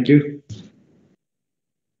 Thank you.